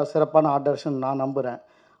அதுதான் சிறப்பான ஆர்ட் டைரக்ஷன் நான் நம்புகிறேன்.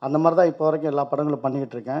 அந்த மாதிரி தான் இப்போ வரைக்கும் எல்லா படங்களும்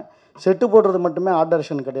பண்ணிக்கிட்டு இருக்கேன். செட்டு போடுறது மட்டுமே ஆர்ட்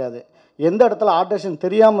டைரக்ஷன் கிடையாது. எந்த இடத்துல ஆர்ட் டைரக்ஷன்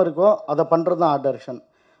தெரியாமல் இருக்கோ அதை பண்ணுறது தான் ஆர்ட் டைரக்ஷன்.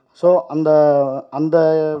 ஸோ அந்த அந்த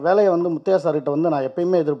வேலையை வந்து முத்தையா சார்கிட்ட வந்து நான்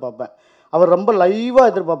எப்பயுமே எதிர்பார்ப்பேன். அவர் ரொம்ப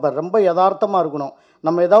லைவாக எதிர்பார்ப்பார், ரொம்ப யதார்த்தமாக இருக்கணும்.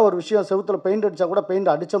 நம்ம ஏதாவது ஒரு விஷயம் செவுத்தில் பெயிண்ட் அடித்தா கூட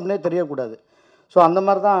பெயிண்ட் அடித்தோம்னே தெரியக்கூடாது. ஸோ அந்த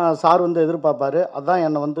மாதிரி தான் சார் வந்து எதிர்பார்ப்பார். அதுதான்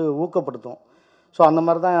என்னை வந்து ஊக்கப்படுத்தும். ஸோ அந்த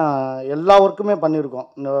மாதிரி தான் எல்லா ஒர்க்குமே பண்ணியிருக்கோம்.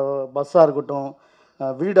 இந்த பஸ்ஸாக இருக்கட்டும்,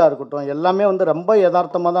 வீடாக இருக்கட்டும், எல்லாமே வந்து ரொம்ப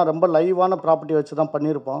யதார்த்தமாக தான், ரொம்ப லைவான ப்ராப்பர்ட்டி வச்சு தான்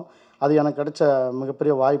பண்ணியிருப்போம். அது எனக்கு கிடைச்ச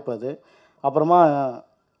மிகப்பெரிய வாய்ப்பு அது. அப்புறமா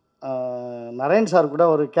நரேன் சார் கூட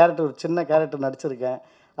ஒரு சின்ன கேரக்டர் நடிச்சிருக்கேன்.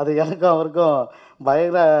 அது எனக்கும் அவருக்கும்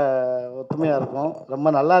பயங்கர ஒத்துமையாக இருக்கும்,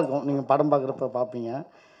 ரொம்ப நல்லாயிருக்கும். நீங்கள் படம் பார்க்குறப்ப பார்ப்பீங்க.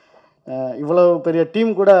 இவ்வளோ பெரிய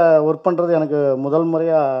டீம் கூட ஒர்க் பண்ணுறது எனக்கு முதல்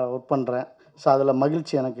முறையாக ஒர்க் பண்ணுறேன். ஸோ அதில்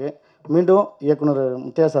மகிழ்ச்சி எனக்கு. மீண்டும் இயக்குனர்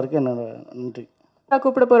முத்தையா சாருக்கு என்னோட நன்றி.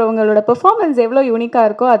 கூப்பிட போகிறவங்களோட பெர்ஃபார்மன்ஸ் எவ்வளோ யூனிக்காக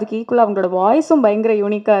இருக்கோ அதுக்கு ஈக்குவலாக அவங்களோட வாய்ஸும் பயங்கர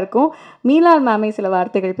யூனிக்காக இருக்கும். மீலான் மேமை சில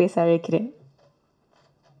வார்த்தைகள் பேச அழைக்கிறேன்.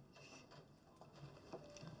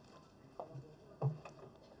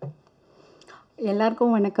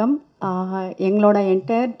 எல்லாருக்கும் வணக்கம். எங்களோட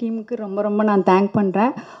என்டையர் டீமுக்கு ரொம்ப ரொம்ப நான் தேங்க்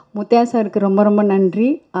பண்ணுறேன். முத்தையா சாருக்கு ரொம்ப ரொம்ப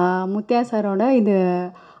நன்றி. முத்தையா சாரோட இது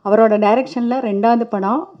அவரோட டைரக்ஷனில் 2வது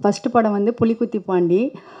படம். ஃபஸ்ட்டு படம் வந்து புலிக்குத்தி பாண்டி.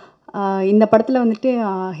 இந்த படத்தில் வந்துட்டு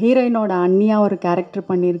ஹீரோயினோட அண்ணியாக ஒரு கேரக்டர்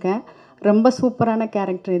பண்ணியிருக்கேன். ரொம்ப சூப்பரான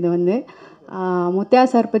கேரக்டர் இது வந்து. முத்தையா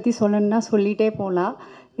சார் பற்றி சொல்லணுன்னா சொல்லிகிட்டே போகலாம்.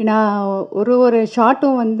 ஏன்னா ஒரு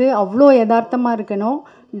ஷாட்டும் வந்து அவ்வளோ யதார்த்தமாக இருக்கணும்.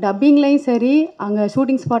 டப்பிங்லேயும் சரி, அங்கே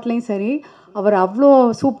ஷூட்டிங் ஸ்பாட்லேயும் சரி, அவர் அவ்வளோ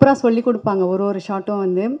சூப்பராக சொல்லி கொடுப்பாங்க ஒரு ஷாட்டும்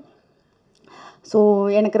வந்து. ஸோ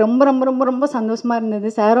எனக்கு ரொம்ப ரொம்ப ரொம்ப ரொம்ப சந்தோஷமாக இருந்தது.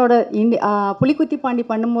 சாரோட புலிக்குத்தி பாண்டி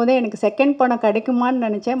பண்ணும்போதே எனக்கு செகண்ட் படம் கிடைக்குமான்னு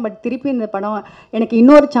நினச்சேன். பட் திருப்பி இந்த படம் எனக்கு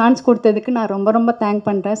இன்னொரு சான்ஸ் கொடுத்ததுக்கு நான் ரொம்ப ரொம்ப தேங்க்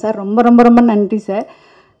பண்ணுறேன் சார். ரொம்ப ரொம்ப ரொம்ப நன்றி சார்.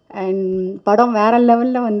 அண்ட் படம் வேறு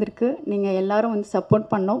லெவலில் வந்திருக்கு. நீங்கள் எல்லோரும் வந்து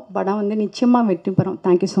சப்போர்ட் பண்ணோம். படம் வந்து நிச்சயமாக வெற்றி பெறும்.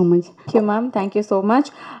 Thank you so much. Thank you ma'am, thank you so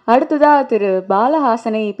much. அடுத்ததாக திரு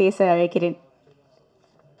பாலஹாசனை பேச அழைக்கிறேன்.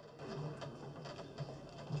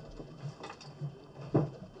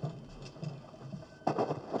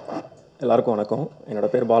 எல்லாருக்கும் வணக்கம். என்னோடய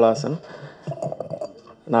பேர் பாலஹாசன்.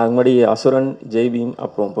 நான் அது முன்னாடி அசுரன், ஜெய்பீம்,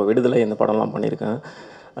 அப்புறம் இப்போ விடுதலை இந்த படம்லாம் பண்ணியிருக்கேன்.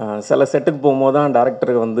 சில செட்டுக்கு போகும்போது தான்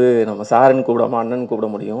டேரக்டருக்கு வந்து நம்ம சாருன்னு கூப்பிடாமல் அண்ணன் கூப்பிட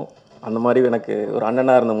முடியும். அந்த மாதிரி எனக்கு ஒரு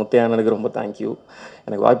அண்ணனாக இருந்த முத்தையா அண்ணனுக்கு ரொம்ப தேங்க்யூ.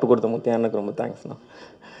 எனக்கு வாய்ப்பு கொடுத்த முத்தையா அண்ணனுக்கு ரொம்ப தேங்க்ஸ்ண்ணா.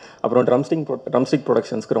 அப்புறம் ட்ரம்ஸ்டிக்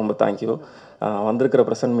ப்ரொடக்ஷன்ஸ்க்கு ரொம்ப தேங்க்யூ. வந்திருக்கிற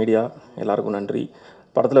ப்ரெசன்ட் மீடியா எல்லாருக்கும் நன்றி.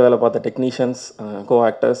 படத்தில் வேலை பார்த்த டெக்னீஷியன்ஸ், கோ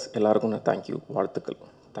ஆக்டர்ஸ் எல்லாருக்கும் நான் தேங்க்யூ, வாழ்த்துக்கள்.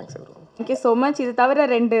 Thanks every one. Thank you so much. இது தவிர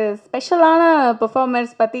 2 ஸ்பெஷலான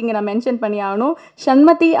பெர்ஃபார்மர்ஸ் பற்றி இங்கே நான் மென்ஷன் பண்ணி ஆகணும்.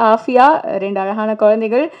 ஷண்மதி, ஆஃபியா, 2 அழகான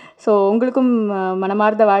குழந்தைகள். ஸோ உங்களுக்கும்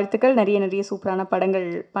மனமார்ந்த வாழ்த்துக்கள். நிறைய சூப்பரான படங்கள்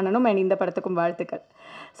பண்ணணும். அண்ட் இந்த படத்துக்கும் வாழ்த்துக்கள்.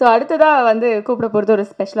 ஸோ அடுத்ததாக வந்து கூப்பிட போகிறது ஒரு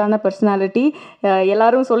ஸ்பெஷலான பர்சனாலிட்டி.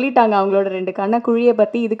 எல்லாரும் சொல்லிட்டாங்க அவங்களோட 2 கண்ண குழியை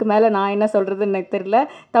பற்றி. இதுக்கு மேலே நான் என்ன சொல்கிறதுன்னு எனக்கு தெரியல.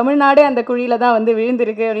 தமிழ்நாடே அந்த குழியில் தான் வந்து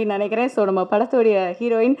விழுந்திருக்கு அப்படின்னு நினைக்கிறேன். ஸோ நம்ம படத்துடைய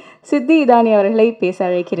ஹீரோயின் சித்தி இதானி அவர்களை பேச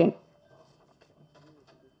அழைக்கிறேன்.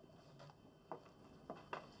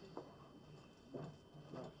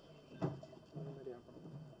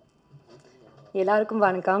 எல்லாருக்கும்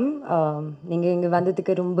வணக்கம். நீங்கள் இங்கே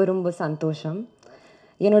வந்ததுக்கு ரொம்ப ரொம்ப சந்தோஷம்.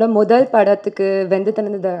 என்னோட முதல் படத்துக்கு வெந்து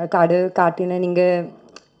தனது காடு காட்டின நீங்கள்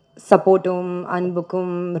சப்போர்ட்டும்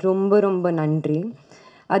அன்புக்கும் ரொம்ப ரொம்ப நன்றி.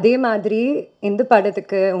 அதே மாதிரி இந்த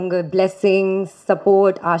படத்துக்கு உங்கள் பிளெஸ்ஸிங்ஸ்,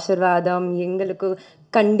 சப்போர்ட், ஆசீர்வாதம் எங்களுக்கு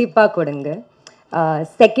கண்டிப்பாக கொடுங்க.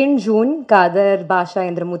 2 ஜூன் காதர்பாஷா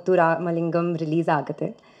எந்திர முத்துராமலிங்கம் ரிலீஸ் ஆகுது.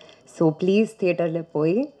 ஸோ ப்ளீஸ் தியேட்டரில்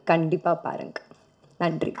போய் கண்டிப்பாக பாருங்கள்.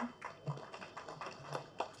 நன்றி.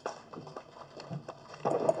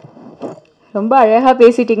 ரொம்ப அழகாக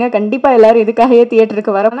பேசிட்டீங்க. கண்டிப்பாக எல்லோரும் இதுக்காகவே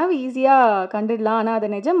தியேட்டருக்கு வரனா ஈஸியாக கண்டுடலாம். ஆனால் அதை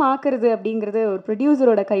நிஜமாக்குறது அப்படிங்கிறது ஒரு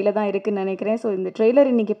ப்ரொடியூசரோட கையில் தான் இருக்குதுன்னு நினைக்கிறேன். ஸோ இந்த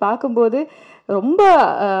ட்ரெய்லர் இன்றைக்கி பார்க்கும்போது ரொம்ப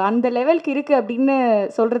அந்த லெவலுக்கு இருக்குது அப்படின்னு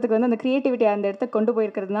சொல்கிறதுக்கு வந்து அந்த க்ரியேட்டிவிட்டி அந்த இடத்துக்கு கொண்டு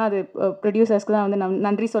போயிருக்கிறது தான். அது ப்ரொடியூசர்ஸ்க்கு தான் வந்து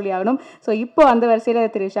நன்றி சொல்லி ஆகணும். ஸோ இப்போ அந்த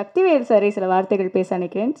வரிசையில் திரு சக்திவேல் சாரை சில வார்த்தைகள் பேச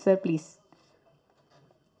நினைக்கிறேன். Sir please.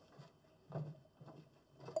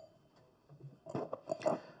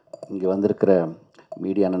 இங்கே வந்திருக்கிற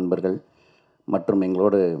மீடியா நண்பர்கள் மற்றும்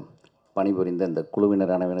எங்களோடு பணிபுரிந்த இந்த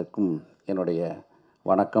குழுவினர் அனைவருக்கும் என்னுடைய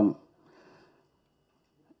வணக்கம்.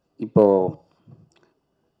 இப்போது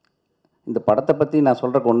இந்த படத்தை பற்றி நான்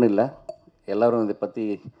சொல்கிறக்கு ஒன்றும் இல்லை, எல்லோரும் இதை பற்றி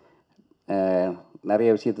நிறைய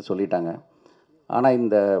விஷயத்தை சொல்லிட்டாங்க. ஆனால்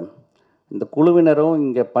இந்த குழுவினரும்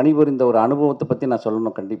இங்கே பணிபுரிந்த ஒரு அனுபவத்தை பற்றி நான்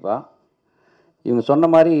சொல்லணும். கண்டிப்பாக இவங்க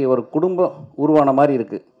சொன்ன மாதிரி ஒரு குடும்பம் உருவான மாதிரி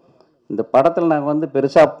இருக்குது. இந்த படத்தில் நாங்கள் வந்து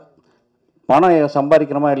பெருசாக பணம்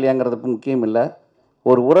சம்பாதிக்கிறோமா இல்லையாங்கிறது முக்கியம் இல்லை,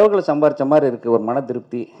 ஒரு உறவுகளை சம்பாதிச்ச மாதிரி இருக்குது, ஒரு மன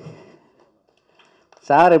திருப்தி.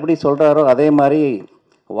 சார் எப்படி சொல்கிறாரோ அதே மாதிரி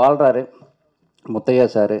வாழ்கிறாரு முத்தையா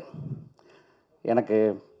சார். எனக்கு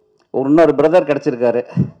இன்னொரு பிரதர் கிடச்சிருக்காரு,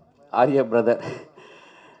 ஆர்யா பிரதர்.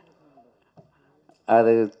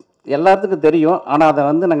 அது எல்லாத்துக்கும் தெரியும், ஆனால் அதை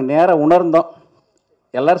வந்து நாங்கள் நேராக உணர்ந்தோம்.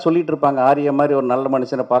 எல்லோரும் சொல்லிகிட்டு இருப்பாங்க ஆர்யா மாதிரி ஒரு நல்ல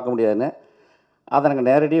மனுஷனை பார்க்க முடியாதுன்னு, அதை நாங்கள்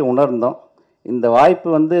நேரடியாக உணர்ந்தோம். இந்த வாய்ப்பு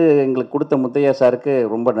வந்து எங்களுக்கு கொடுத்த முத்தையா சாருக்கு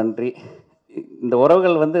ரொம்ப நன்றி. இந்த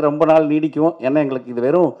உறவுகள் வந்து ரொம்ப நாள் நீடிக்கும். ஏன்னா எங்களுக்கு இது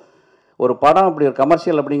வெறும் ஒரு படம், அப்படி ஒரு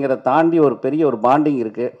கமர்ஷியல் அப்படிங்கிறத தாண்டி ஒரு பெரிய ஒரு பாண்டிங்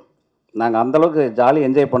இருக்குது. நாங்கள் அந்தளவுக்கு ஜாலியாக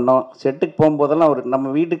என்ஜாய் பண்ணோம். செட்டுக்கு போகும்போதெல்லாம் ஒரு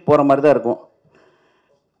நம்ம வீட்டுக்கு போகிற மாதிரி தான் இருக்கும்.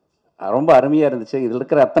 ரொம்ப அருமையாக இருந்துச்சு. இதில்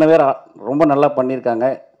இருக்கிற அத்தனை பேர் ரொம்ப நல்லா பண்ணியிருக்காங்க.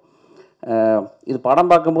 இது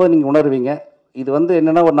படம் பார்க்கும்போது நீங்கள் உணர்வீங்க. இது வந்து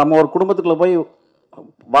என்னென்னா நம்ம ஒரு குடும்பத்துக்குள்ளே போய்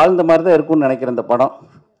வாழ்ந்த மாதிரி தான் இருக்கும்னு நினைக்கிறேன் இந்த படம்.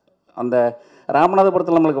 அந்த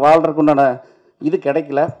ராமநாதபுரத்தில் நம்மளுக்கு வாழ்கிறதுக்கு உண்டான இது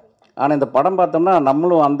கிடைக்கல, ஆனால் இந்த படம் பார்த்தோம்னா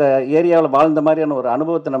நம்மளும் அந்த ஏரியாவில் வாழ்ந்த மாதிரியான ஒரு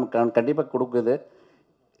அனுபவத்தை நமக்கு கண்டிப்பாக கொடுக்குது.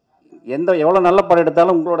 எவ்வளோ நல்ல படம்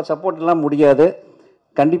எடுத்தாலும் உங்களோட சப்போர்ட் எல்லாம் முடியாது.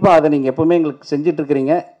 கண்டிப்பாக அதை நீங்கள் எப்போவுமே எங்களுக்கு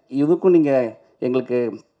செஞ்சிட்ருக்கிறீங்க. இதுக்கும் நீங்கள் எங்களுக்கு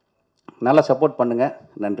நல்லா சப்போர்ட் பண்ணுங்கள்.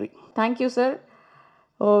 நன்றி. Thank you sir.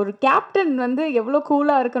 ஒரு கேப்டன் வந்து எவ்வளோ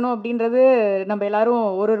கூலாக இருக்கணும் அப்படின்றது நம்ம எல்லாரும்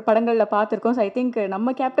ஒரு படங்களில் பார்த்துருக்கோம். ஸோ ஐ திங்க்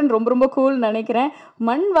நம்ம கேப்டன் ரொம்ப ரொம்ப கூல்னு நினைக்கிறேன்.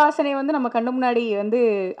 மண் வாசனை வந்து நம்ம கண்ணு முன்னாடி வந்து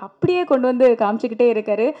அப்படியே கொண்டு வந்து காமிச்சிக்கிட்டே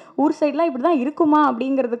இருக்காரு. ஊர் சைட்லாம் இப்படி தான் இருக்குமா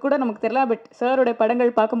அப்படிங்கிறது கூட நமக்கு தெரியல. பட் சாரோடைய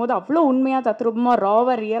படங்கள் பார்க்கும்போது அவ்வளோ உண்மையாக தத்ரூபமாக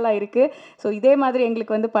ராவாக ரியலாக இருக்குது. ஸோ இதே மாதிரி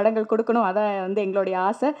எங்களுக்கு வந்து படங்கள் கொடுக்கணும், அதான் வந்து எங்களுடைய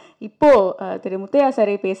ஆசை. இப்போது திரு முத்தையா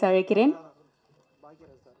சாரை பேச அழைக்கிறேன்.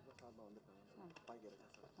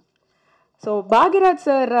 ஸோ பாக்யராஜ்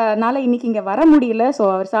சார்னால இன்றைக்கி இங்கே வர முடியல. ஸோ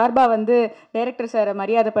அவர் சார்பாக வந்து டைரக்டர் சாரை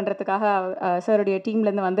மரியாதை பண்ணுறதுக்காக சாருடைய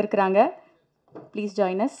டீம்லேருந்து வந்திருக்கிறாங்க. Please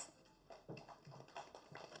join us.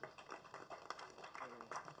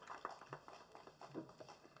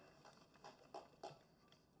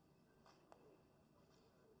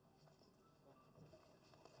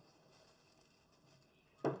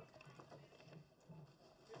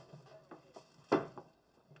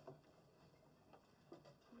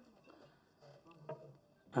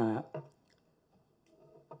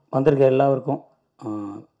 வந்திருக்க எல்லாருக்கும்,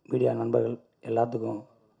 மீடியா நண்பர்கள் எல்லாத்துக்கும்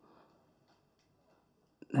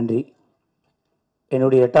நன்றி.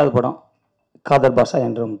 என்னுடைய 8வது படம் காதர்பாஷா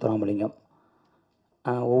என்ற முத்துராமலிங்கம்.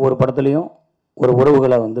 ஒவ்வொரு படத்துலேயும் ஒரு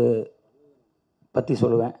உறவுகளை வந்து பற்றி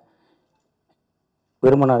சொல்லுவேன்.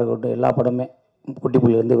 விருமனாக இருக்கட்டும், எல்லா படமே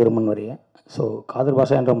குட்டிப்புள்ளிலேருந்து விருமன் வரைய. ஸோ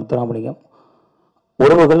காதர்பாஷா என்ற முத்துராமலிங்கம்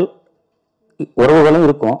உறவுகளும்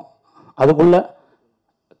இருக்கும். அதுக்குள்ளே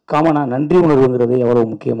காமனாக நன்றி உணர்வுங்கிறது எவ்வளோ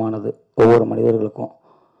முக்கியமானது ஒவ்வொரு மனிதர்களுக்கும்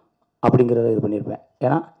அப்படிங்கிறத இது பண்ணியிருப்பேன்.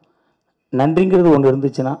 ஏன்னா நன்றிங்கிறது ஒன்று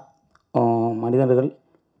இருந்துச்சுன்னா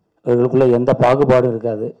மனிதர்களுக்குள்ளே எந்த பாகுபாடும்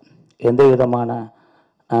இருக்காது, எந்த விதமான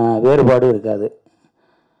வேறுபாடும் இருக்காது.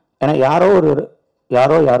 ஏன்னா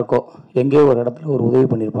யாருக்கோ எங்கேயோ ஒரு இடத்துல ஒரு உதவி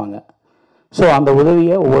பண்ணியிருப்பாங்க. ஸோ அந்த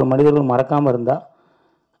உதவியை ஒவ்வொரு மனிதர்களும் மறக்காமல் இருந்தால்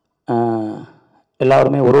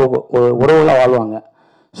எல்லாருமே உறவுகளாக வாழ்வாங்க.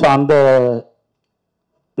 ஸோ அந்த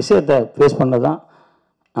விஷயத்தை ஃபேஸ் பண்ணது தான்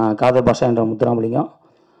காதர்பாஷா என்ற முத்துராமலிங்கம்.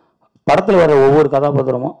 படத்தில் வர ஒவ்வொரு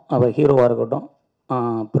கதாபாத்திரமும் அவர் ஹீரோவாக இருக்கட்டும்,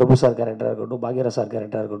 பிரபு சார் கேரக்டராக இருக்கட்டும், பாக்யராஜ் சார்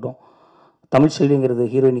கேரக்டராக இருக்கட்டும், தமிழ் செல்விங்கிறது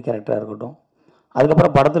ஹீரோயினி கேரக்டராக இருக்கட்டும்,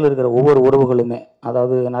 அதுக்கப்புறம் படத்தில் இருக்கிற ஒவ்வொரு உறவுகளுமே,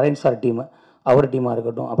 அதாவது நரேன் சார் டீமு அவர் டீமாக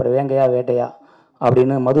இருக்கட்டும், அப்புறம் வேங்கையா வேட்டையா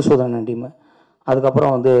அப்படின்னு மதுசூதனன் டீமு,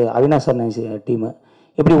 அதுக்கப்புறம் வந்து அவினாஷ் சார் டீமு,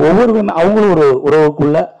 இப்படி ஒவ்வொருவருமே அவங்களும் ஒரு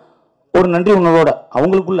உறவுக்குள்ள ஒரு நன்றி உணர்வோட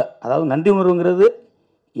அவங்களுக்குள்ள, அதாவது நன்றி உணர்வுங்கிறது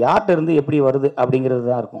யார்கிட்ட இருந்து எப்படி வருது அப்படிங்கிறது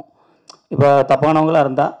தான் இருக்கும். இப்போ தப்பானவங்களாக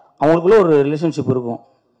இருந்தால் அவங்களுக்குள்ள ஒரு ரிலேஷன்ஷிப் இருக்கும்,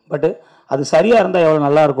 பட்டு அது சரியாக இருந்தால் எவ்வளோ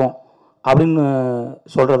நல்லாயிருக்கும் அப்படின்னு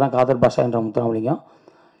சொல்கிறது தான் காதர்பாஷா என்ற முத்துராமலிங்கம்.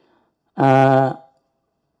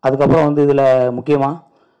 அதுக்கப்புறம் வந்து இதில் முக்கியமாக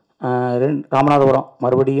ராமநாதபுரம்,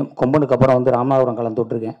 மறுபடியும் கொம்பனுக்கு அப்புறம் வந்து ராமநாதபுரம் கலந்து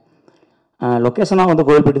விட்ருக்கேன். லொக்கேஷனாக வந்து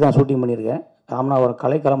கோயில்பட்டி தான் ஷூட்டிங் பண்ணியிருக்கேன். ராமநாதபுரம்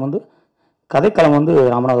கதைக்களம் வந்து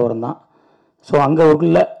ராமநாதபுரம் தான். ஸோ அங்கே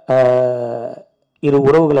உள்ள இரு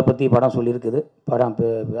உறவுகளை பற்றி படம் சொல்லியிருக்குது.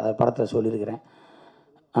 படத்தில் சொல்லியிருக்கிறேன்.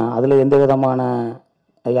 அதில் எந்த விதமான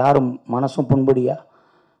யாரும் மனசும்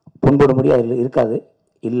புண்படும்படி அதில் இருக்காது,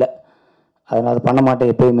 இல்லை. அதனால் அது பண்ண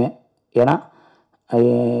மாட்டேன் எப்பயுமே. ஏன்னா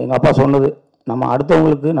எங்கள் அப்பா சொன்னது, நம்ம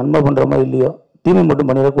அடுத்தவங்களுக்கு நன்மை பண்ணுறோமோ இல்லையோ தீமை மட்டும்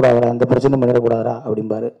பண்ணிடக்கூடாதா, எந்த பிரச்சனையும் பண்ணிடக்கூடாதா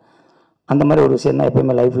அப்படிம்பாரு. அந்த மாதிரி ஒரு விஷயம் தான்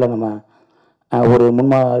எப்பயுமே லைஃப்பில் நம்ம ஒரு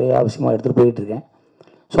முன்மாதிரி அவசியமாக எடுத்துகிட்டு போயிட்டுருக்கேன்.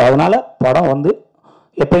 ஸோ அதனால் படம் வந்து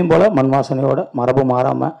எப்பயும் போல் மண் வாசனையோட மரபு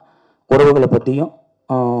மாறாமல் உறவுகளை பற்றியும்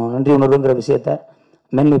நன்றி உணர்வுங்கிற விஷயத்த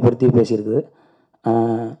மேன்மைப்படுத்தி பேசியிருக்குது.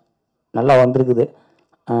 நல்லா வந்திருக்குது.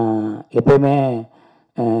 எப்பயுமே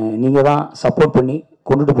நீங்கள் தான் சப்போர்ட் பண்ணி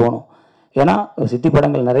கொண்டுட்டு போகணும். ஏன்னா சிட்டி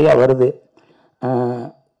படங்கள் நிறையா வருது.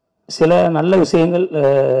 சில நல்ல விஷயங்கள்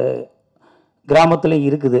கிராமத்துலேயும்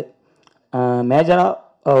இருக்குது. மேஜராக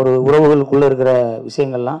ஒரு உறவுகளுக்குள்ளே இருக்கிற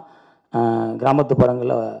விஷயங்கள்லாம் கிராமத்து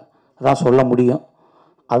படங்களில் தான் சொல்ல முடியும்.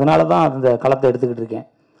 அதனால தான் அந்த களத்தை எடுத்துக்கிட்டு இருக்கேன்.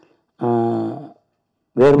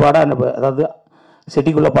 வேறுபாடாக அதாவது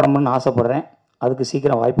சிட்டிக்குள்ளே படம் பண்ண ஆசைப்பட்றேன். அதுக்கு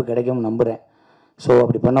சீக்கிரம் வாய்ப்பு கிடைக்கும்னு நம்புகிறேன். ஸோ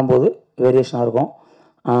அப்படி பண்ணும்போது வேரியேஷனாக இருக்கும்.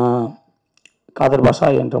 காதர்பாஷா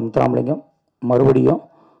என்ற முத்துராமலிங்கம் மறுபடியும்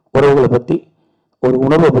உறவுகளை பற்றி ஒரு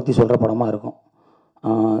உணர்வை பற்றி சொல்கிற படமாக இருக்கும்.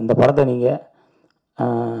 இந்த படத்தை நீங்கள்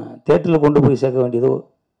தேட்டரில் கொண்டு போய் சேர்க்க வேண்டியது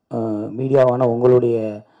மீடியாவான உங்களுடைய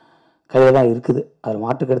கையில் தான் இருக்குது. அது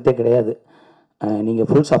மாற்று கருத்தே கிடையாது. நீங்கள்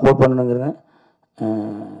ஃபுல் சப்போர்ட் பண்ணணுங்கிறத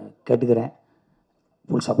கேட்டுக்கிறேன்.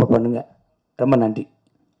 ஃபுல் சப்போர்ட் பண்ணுங்கள். ரொம்ப நன்றி.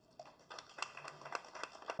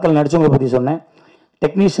 மக்கள் நடித்தவங்களை பற்றி சொன்னேன்.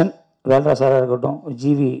 டெக்னீஷியன் வேல்ரா சாராக இருக்கட்டும்,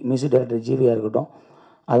 ஜிவி மியூசிக் டைரக்டர் ஜிவியாக இருக்கட்டும்,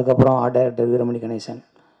 அதுக்கப்புறம் ஆர்ட் டைரக்டர் வீரமணி கணேசன்,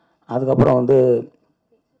 அதுக்கப்புறம் வந்து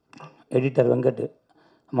எடிட்டர் வெங்கட்,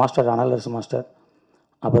 மாஸ்டர் அனலர்ஸ் மாஸ்டர்,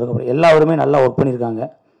 அப்புறம் எல்லாருமே நல்லா ஒர்க் பண்ணியிருக்காங்க.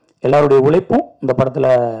 எல்லாருடைய உழைப்பும் இந்த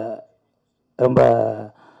படத்தில் ரொம்ப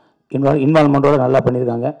இன்வால்மெண்ட்டோடு நல்லா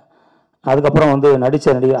பண்ணியிருக்காங்க. அதுக்கப்புறம் வந்து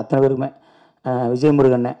நடித்த நடிகர் அத்தனை பேருக்குமே விஜய்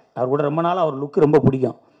முருகண்ணே, அவர் கூட ரொம்ப நாள் அவர் லுக்கு ரொம்ப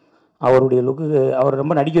பிடிக்கும். அவருடைய லுக்கு அவர்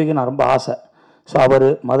ரொம்ப நடிக்க வைக்க நான் ரொம்ப ஆசை. ஸோ அவர்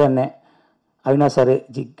மதண்ணே, அவினாஷ் சார்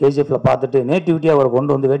கேஜிஎஃப்பில் பார்த்துட்டு நேட்டிவிட்டியாக அவரை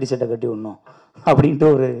கொண்டு வந்து வேட்டி சட்டை கட்டி விடணும் அப்படின்ட்டு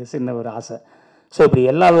ஒரு சின்ன ஒரு ஆசை. ஸோ இப்படி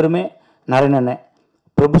எல்லாருமே நரேனண்ணே,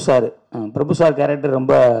 பிரபு சார் கேரக்டர்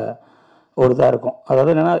ரொம்ப ஒரு இதாக இருக்கும்.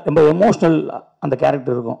 அதாவது என்னென்னா ரொம்ப எமோஷ்னல் அந்த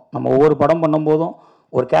கேரக்டர் இருக்கும். நம்ம ஒவ்வொரு படம் பண்ணும்போதும்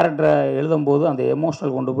ஒரு கேரக்டரை எழுதும்போது அந்த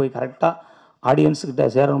எமோஷ்னல் கொண்டு போய் கரெக்டாக ஆடியன்ஸுக்கிட்ட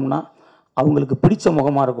சேரணும்னா அவங்களுக்கு பிடிச்ச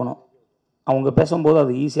முகமாக இருக்கணும். அவங்க பேசும்போது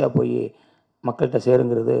அது ஈஸியாக போய் மக்கள்கிட்ட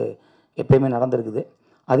சேருங்கிறது எப்பயுமே நடந்திருக்குது.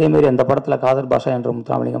 அதேமாரி அந்த படத்தில் காதர்பாஷா என்ற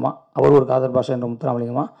முத்துராமலிங்கமாக அவர் ஒரு காதர்பாஷா என்ற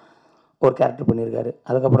முத்துராமலிங்கமாக ஒரு கேரக்டர் பண்ணியிருக்காரு.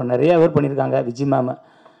 அதுக்கப்புறம் நிறையா பேர் பண்ணியிருக்காங்க. விஜய் மேம்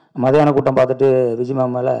மதியான கூட்டம் பார்த்துட்டு விஜய்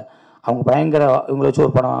மேம் மேலே அவங்க பயங்கர இவங்களை வச்சு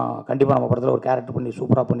ஒரு படம் கண்டிப்பாக நம்ம படத்தில் ஒரு கேரக்டர் பண்ணி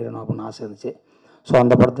சூப்பராக பண்ணிடணும் அப்படின்னு ஆசை இருந்துச்சு. ஸோ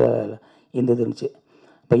அந்த படத்தில் இந்த இது இருந்துச்சு.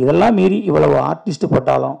 இப்போ இதெல்லாம் மீறி இவ்வளவு ஆர்டிஸ்ட்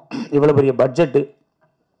பட்டாலும் இவ்வளோ பெரிய பட்ஜெட்டு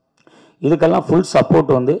இதுக்கெல்லாம் ஃபுல்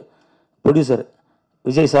சப்போர்ட் வந்து ப்ரொடியூசர்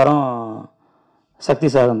விஜய் சாரும் சக்தி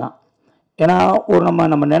சாரும் தான். ஏன்னா ஒரு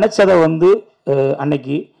நம்ம நினச்சதை வந்து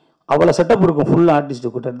அன்னைக்கு அவ்வளோ செட்டப் இருக்கும். ஃபுல்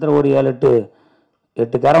ஆர்டிஸ்ட்டு கிட்டத்தட்ட ஒரு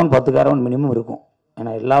 7-8 கேரவன் 10 கேரவன் மினிமம் இருக்கும்.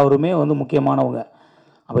 ஏன்னா எல்லாருமே வந்து முக்கியமானவங்க.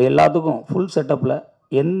 அப்போ எல்லாத்துக்கும் ஃபுல் செட்டப்பில்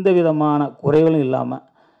எந்த விதமான குறைகளும் இல்லாமல்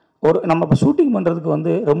ஒரு நம்ம இப்போ ஷூட்டிங் பண்ணுறதுக்கு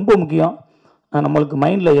வந்து ரொம்ப முக்கியம். நம்மளுக்கு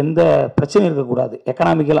மைண்டில் எந்த பிரச்சனையும் இருக்கக்கூடாது.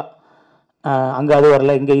 எக்கனாமிக்கலாக அங்கே அது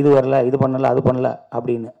வரல, இங்கே இது வரல, இது பண்ணலை, அது பண்ணலை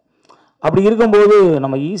அப்படின்னு. அப்படி இருக்கும்போது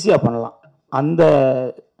நம்ம ஈஸியாக பண்ணலாம். அந்த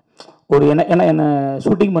ஒரு என்னை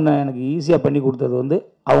ஷூட்டிங் பண்ண எனக்கு ஈஸியாக பண்ணி கொடுத்தது வந்து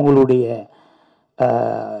அவங்களுடைய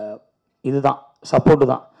இதுதான், சப்போர்ட்டு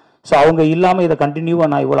தான். ஸோ அவங்க இல்லாமல் இதை கண்டினியூவாக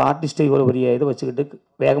நான் இவ்வளோ ஆர்டிஸ்ட்டை இவ்வளோ பெரிய இதை வச்சுக்கிட்டு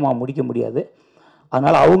வேகமாக முடிக்க முடியாது.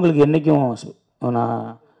 அதனால் அவங்களுக்கு என்றைக்கும் நான்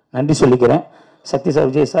நன்றி சொல்லிக்கிறேன். சக்தி சார்,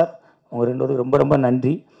 விஜய் சார், உங்கள் 2 பேருக்கு ரொம்ப ரொம்ப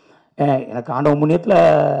நன்றி. எனக்கு ஆண்டவன் புண்ணியத்தில்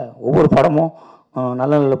ஒவ்வொரு படமும்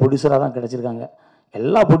நல்ல நல்ல ப்ரொடியூசராக தான் கிடச்சிருக்காங்க.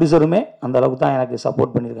 எல்லா ப்ரொடியூசருமே அந்த அளவுக்கு தான் எனக்கு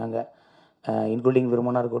சப்போர்ட் பண்ணியிருக்காங்க. இன்க்ளூடிங்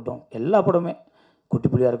விருமனாக இருக்கட்டும், எல்லா படமே,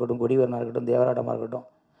 குட்டிப்புலியாக இருக்கட்டும், கொடிவீரனாக இருக்கட்டும், தேவராட்டமாக இருக்கட்டும்,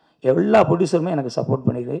 எல்லா ப்ரொடியூசருமே எனக்கு சப்போர்ட்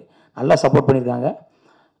பண்ணிட்டு நல்லா சப்போர்ட் பண்ணியிருக்காங்க.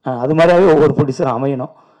 அது மாதிரியாவே ஒவ்வொரு ப்ரொடியூசரும்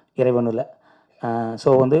அமையணும் இறைவனில். ஸோ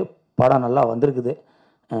வந்து படம் நல்லா வந்திருக்குது.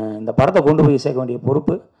 இந்த படத்தை கொண்டு போய் சேர்க்க வேண்டிய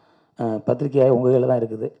பொறுப்பு பத்திரிகையாக உங்கள் கையில் தான்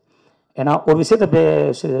இருக்குது. ஏன்னா ஒரு விஷயத்தை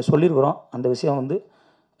சொல்லியிருக்கிறோம். அந்த விஷயம் வந்து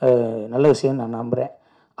நல்ல விஷயம்னு நான் நம்புகிறேன்.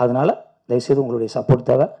 அதனால் தயவுசெய்து உங்களுடைய சப்போர்ட்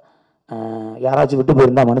தேவை. யாராச்சும் விட்டு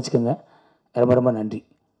போயிருந்தால் மன்னிச்சுக்கோங்க. ரொம்ப ரொம்ப நன்றி.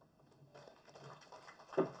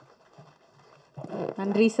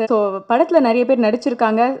 நன்றி சார். ஸோ படத்தில் நிறைய பேர்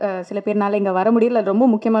நடிச்சிருக்காங்க. சில பேர்னால இங்கே வர முடியல. ரொம்ப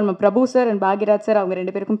முக்கியமாக நம்ம பிரபு சார் அண்ட் பாக்யராஜ் சார், அவங்க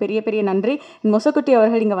 2 பேருக்கும் பெரிய பெரிய நன்றி. மொசக்குட்டி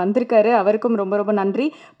அவர்கள் இங்கே வந்திருக்காரு, அவருக்கும் ரொம்ப ரொம்ப நன்றி.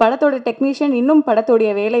 படத்தோட டெக்னீஷியன் இன்னும் படத்தோடைய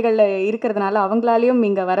வேலைகளில் இருக்கிறதுனால அவங்களாலையும்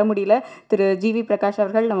இங்கே வர முடியல. திரு ஜிவி பிரகாஷ்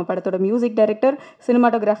அவர்கள், நம்ம படத்தோட மியூசிக் டைரக்டர்,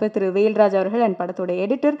 சினிமாட்டோகிராஃபர் திரு வேல்ராஜ் அவர்கள் அண்ட் படத்தோட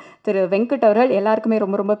எடிட்டர் திரு வெங்கட் அவர்கள், எல்லாருக்குமே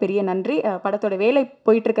ரொம்ப ரொம்ப பெரிய நன்றி. படத்தோட வேலை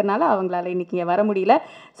போயிட்டு இருக்கிறதுனால அவங்களால இன்னைக்கு இங்கே வர முடியல.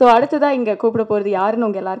 ஸோ அடுத்ததாக இங்கே கூப்பிட போகிறது யாருன்னு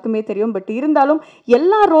உங்கள் எல்லாருக்குமே தெரியும். பட் இருந்தாலும்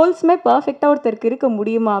எல்லா ரோல்ஸுமே பர்ஃபெக்டாக ஒருத்தருக்கு இருக்க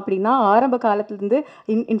முடியுமா அப்படின்னா ஆரம்ப காலத்துலேருந்து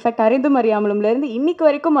இன்ஃபேக்ட் அறிந்தும் அறியாமலும்லேருந்து இன்னைக்கு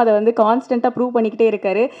வரைக்கும் அதை வந்து கான்ஸ்டண்ட்டாக ப்ரூவ் பண்ணிக்கிட்டே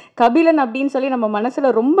இருக்காரு. கபிலன் அப்படின்னு சொல்லி நம்ம மனசில்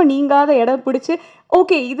ரொம்ப நீங்காத இடம் பிடிச்சி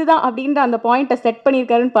ஓகே இதுதான் அப்படின்ற அந்த பாயிண்ட்டை செட்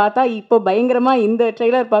பண்ணியிருக்காருன்னு பார்த்தா இப்போ பயங்கரமாக இந்த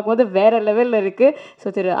ட்ரெய்லர் பார்க்கும்போது வேற லெவலில் இருக்குது. ஸோ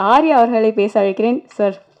திரு ஆர்யா அவர்களை பேச அழைக்கிறேன்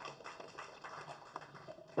சார்.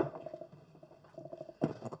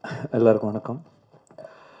 எல்லாருக்கும் வணக்கம்.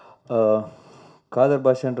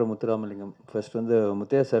 காதர்பாஷா என்ற முத்துராமலிங்கம் ஃபர்ஸ்ட் வந்து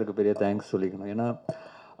முத்தையா சாருக்கு பெரிய தேங்க்ஸ் சொல்லிக்கணும். ஏன்னா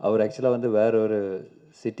அவர் ஆக்சுவலாக வந்து வேற ஒரு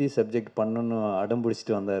சிட்டி சப்ஜெக்ட் பண்ணணும்னு அடம்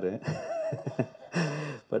பிடிச்சிட்டு வந்தார்.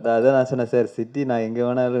 பட் அதான் நான் சொன்னேன், சார் சிட்டி நான் எங்கே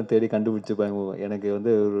வேணாலும் தேடி கண்டுபிடிச்சிப்பேன், எனக்கு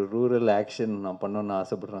வந்து ஒரு ரூரல் ஆக்ஷன் நான் பண்ணணுன்னு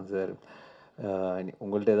ஆசைப்பட்றேன் சார்,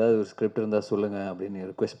 உங்கள்கிட்ட ஏதாவது ஒரு ஸ்கிரிப்ட் இருந்தால் சொல்லுங்கள் அப்படின்னு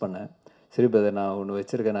ரிக்வெஸ்ட் பண்ணேன். சரி பிரதர் நான் ஒன்று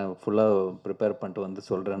வச்சுருக்கேன், நான் ஃபுல்லாக ப்ரிப்பேர் பண்ணிட்டு வந்து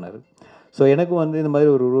சொல்கிறேன்னாரு. ஸோ எனக்கும் வந்து இந்த மாதிரி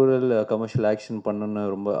ஒரு ரூரல் கமர்ஷியல் ஆக்ஷன் பண்ணணுன்னு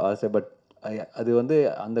ரொம்ப ஆசை. பட் அது வந்து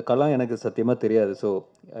அந்த களம் எனக்கு சத்தியமாக தெரியாது. ஸோ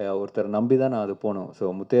ஒருத்தர் நம்பி தான் நான் அது போகணும். ஸோ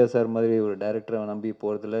முத்தையா சார் மாதிரி ஒரு டைரக்டரை நம்பி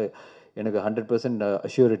போகிறதுல எனக்கு 100%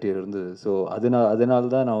 அஷ்யூரிட்டி இருந்தது. ஸோ அதனால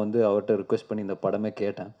தான் நான் வந்து அவர்கிட்ட ரிக்வெஸ்ட் பண்ணி இந்த படமே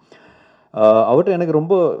கேட்டேன். அவர்கிட்ட எனக்கு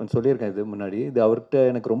ரொம்ப சொல்லியிருக்கேன் இது முன்னாடி, இது அவர்கிட்ட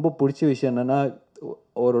எனக்கு ரொம்ப பிடிச்ச விஷயம் என்னென்னா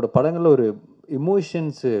அவரோட படங்களில் ஒரு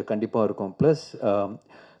இமோஷன்ஸு கண்டிப்பாக இருக்கும். ப்ளஸ்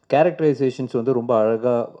கேரக்டரைசேஷன்ஸ் வந்து ரொம்ப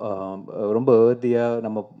அழகாக ரொம்ப ஏர்தியாக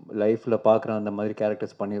நம்ம லைஃப்பில் பார்க்குற அந்த மாதிரி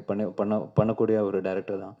கேரக்டர்ஸ் பண்ணக்கூடிய ஒரு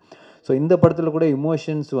டைரக்டர் தான். ஸோ இந்த படத்தில் கூட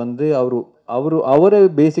இமோஷன்ஸ் வந்து அவரை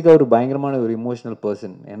பேசிக்காக ஒரு பயங்கரமான ஒரு இமோஷ்னல்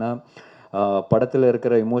பர்சன். ஏன்னா படத்தில்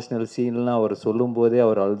இருக்கிற இமோஷ்னல் சீன்லாம் அவர் சொல்லும்போதே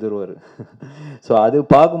அவர் அழுதுருவார். ஸோ அது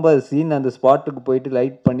பார்க்கும்போது சீன் அந்த ஸ்பாட்டுக்கு போயிட்டு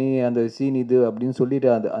லைட் பண்ணி அந்த சீன் இது அப்படின்னு சொல்லிட்டு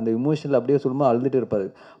அந்த இமோஷனல் அப்படியே சொல்லும்போது அழுதுட்டு இருப்பார்.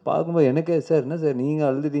 பார்க்கும்போது எனக்கே சார் என்ன சார் நீங்கள்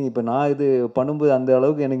அழுதுட்டீங்க, இப்போ நான் இது பண்ணும்போது அந்த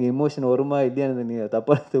அளவுக்கு எனக்கு இமோஷன் வருமா இல்லையான்னு நீங்கள்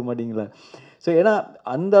தப்பாக எடுத்துக்க மாட்டீங்களா? ஸோ ஏன்னா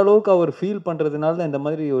அந்த அளவுக்கு அவர் ஃபீல் பண்ணுறதுனால தான் இந்த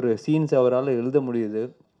மாதிரி ஒரு சீன்ஸ் அவரால் எழுத முடியுது,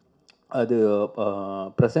 அது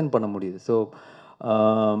ப்ரெசென்ட் பண்ண முடியுது. ஸோ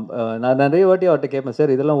நான் நிறைய வாட்டி அவர்கிட்ட கேட்பேன்,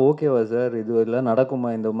 சார் இதெல்லாம் ஓகேவா சார், இது எல்லாம் நடக்குமா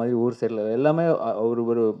இந்த மாதிரி ஊர் சைடில் எல்லாமே.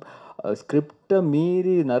 ஒரு ஸ்கிரிப்டை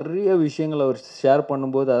மீறி நிறைய விஷயங்கள் அவர் ஷேர்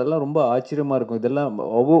பண்ணும்போது அதெல்லாம் ரொம்ப ஆச்சரியமாக இருக்கும். இதெல்லாம்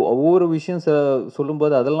ஒவ்வொரு விஷயம்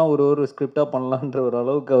சொல்லும்போது அதெல்லாம் ஒரு ஸ்கிரிப்டாக பண்ணலான்ற ஒரு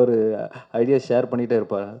அளவுக்கு அவர் ஐடியா ஷேர் பண்ணிகிட்டே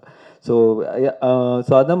இருப்பார். ஸோ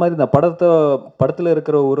அதே மாதிரி இந்த படத்தில்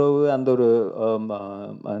இருக்கிற உறவு, அந்த ஒரு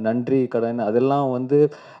நன்றி கடன், அதெல்லாம் வந்து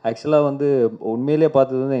ஆக்சுவலாக வந்து உண்மையிலே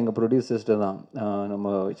பார்த்தது வந்து எங்கள் ப்ரொடியூசர்ஸ்ட்டு தான்.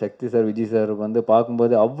 நம்ம சக்தி சார், விஜய் சார் வந்து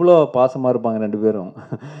பார்க்கும்போது அவ்வளோ பாசமாக இருப்பாங்க ரெண்டு பேரும்.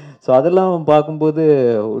 ஸோ அதெல்லாம் பார்க்கும்போது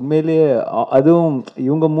உண்மையிலேயே அதுவும்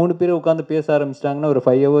இவங்க 3 பேர் உட்காந்து பேச ஆரம்பிச்சிட்டாங்கன்னா ஒரு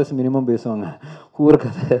 5 hours மினிமம் பேசுவாங்க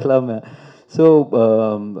ஊருக்கதை எல்லாமே. ஸோ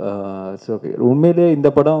உண்மையிலேயே இந்த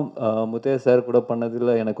படம் முத்தையா சார் கூட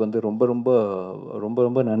பண்ணதில் எனக்கு வந்து ரொம்ப ரொம்ப ரொம்ப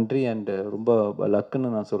ரொம்ப நன்றி அண்ட் ரொம்ப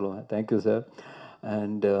லக்குன்னு நான் சொல்லுவேன். Thank you sir.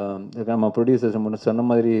 அண்ட் நம்ம ப்ரொடியூசர்ஸ் முன்ன சொன்ன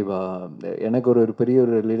மாதிரி எனக்கு ஒரு பெரிய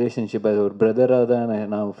ஒரு ரிலேஷன்ஷிப், அது ஒரு பிரதராக தான்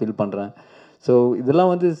நான் ஃபீல் பண்ணுறேன். ஸோ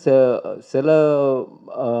இதெல்லாம் வந்து சில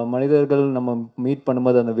மனிதர்கள் நம்ம மீட்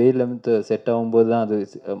பண்ணும்போது அந்த வேவ் லென்த் செட் ஆகும்போது தான் அது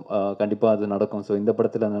கண்டிப்பாக அது நடக்கும். ஸோ இந்த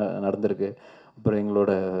படத்தில் நடந்திருக்கு. அப்புறம்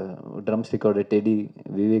எங்களோட ட்ரம் ஸ்டிக்கோட டெடி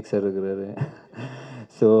விவேக் சார் இருக்கிறாரு.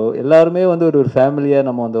 ஸோ எல்லாருமே வந்து ஒரு ஃபேமிலியாக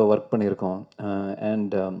நம்ம வந்து ஒர்க் பண்ணியிருக்கோம்.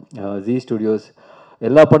 அண்ட் ஜி ஸ்டுடியோஸ்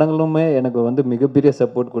எல்லா படங்களுமே எனக்கு வந்து மிகப்பெரிய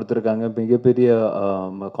சப்போர்ட் கொடுத்துருக்காங்க, மிகப்பெரிய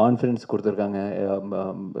கான்ஃபிடென்ஸ் கொடுத்துருக்காங்க.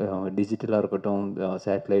 டிஜிட்டலாக இருக்கட்டும்,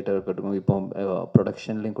 சேட்டலைட்டாக இருக்கட்டும், இப்போ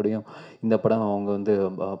ப்ரொடக்ஷன்லேயும் கூடயும் இந்த படம் அவங்க வந்து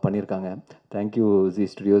பண்ணியிருக்காங்க. Thank you G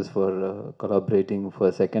studios for collaborating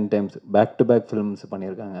for second times back to back films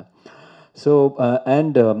பண்ணியிருக்காங்க. ஸோ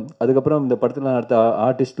அண்ட் அதுக்கப்புறம் இந்த படத்தில் நடத்த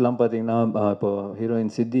ஆர்டிஸ்ட்லாம் பார்த்தீங்கன்னா இப்போ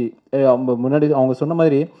ஹீரோயின் சித்தி, அவங்க முன்னாடி அவங்க சொன்ன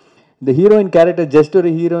மாதிரி இந்த ஹீரோயின் கேரக்டர் ஜஸ்ட் ஒரு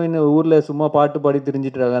ஹீரோயின் ஊரில் சும்மா பாட்டு பாடி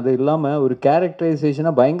தெரிஞ்சிட்டு இருக்காங்க. அது இல்லாமல் ஒரு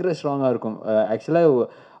கேரக்டரைசேஷனாக பயங்கர ஸ்ட்ராங்காக இருக்கும். ஆக்சுவலாக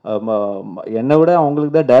என்னை விட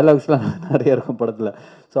அவங்களுக்கு தான் டைலாக்ஸ்லாம் நிறைய இருக்கும் படத்தில்.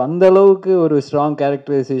 ஸோ அந்த அளவுக்கு ஒரு ஸ்ட்ராங்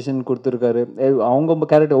கேரக்டரைசேஷன் கொடுத்துருக்காரு. அவங்க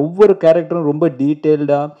கேரக்டர் ஒவ்வொரு கேரக்டரும் ரொம்ப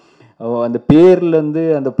டீட்டெயில்டாக, அந்த பேர்லேருந்து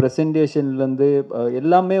அந்த ப்ரெசன்டேஷன்லேருந்து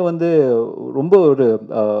எல்லாமே வந்து ரொம்ப ஒரு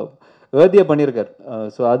வேர்தியாக பண்ணியிருக்கார்.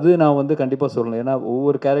 ஸோ அது நான் வந்து கண்டிப்பாக சொல்லணும். ஏன்னா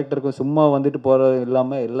ஒவ்வொரு கேரக்டருக்கும் சும்மா வந்துட்டு போகிறது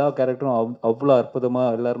இல்லாமல் எல்லா கேரக்டரும் அவ்வளோ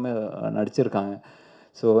அற்புதமாக எல்லாருமே நடிச்சிருக்காங்க.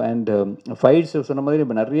 ஸோ அண்ட் ஃபைட்ஸ் சொன்ன மாதிரி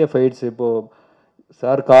இப்போ நிறைய ஃபைட்ஸ், இப்போது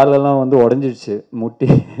சார் காலெல்லாம் வந்து உடஞ்சிடுச்சு, முட்டி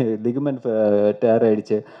லிகமெண்ட் டேர்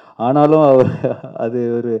ஆகிடுச்சு. ஆனாலும் அது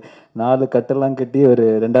ஒரு 4 கட்டெல்லாம் கட்டி ஒரு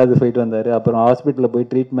 2வது ஃபைட் வந்தார். அப்புறம் ஹாஸ்பிட்டலில்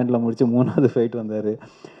போய் ட்ரீட்மெண்ட்டில் முடித்து 3வது ஃபைட் வந்தார்.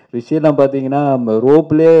 விஷயம்லாம் பார்த்தீங்கன்னா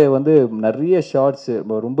ரோப்லேயே வந்து நிறைய ஷார்ட்ஸு,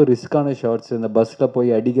 ரொம்ப ரிஸ்க்கான ஷார்ட்ஸு, இந்த பஸ்ஸில் போய்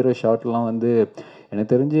அடிக்கிற ஷார்ட்லாம் வந்து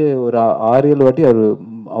எனக்கு தெரிஞ்சு ஒரு 6-7 வாட்டி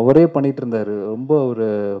அவரே பண்ணிகிட்டு இருந்தார். ரொம்ப ஒரு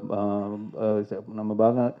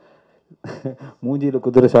நம்ம மூஞ்சியில்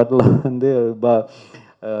குதிரை ஷாட்லாம் வந்து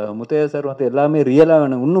முத்தையா சார் வந்து எல்லாமே ரியலாக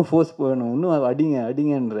வேணும், இன்னும் ஃபோர்ஸ் வேணும், இன்னும்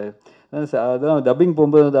அடிங்கன்ற. அதான் டப்பிங்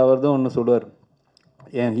போகும்போது வந்து அவர் தான் ஒன்று சொல்லுவார்,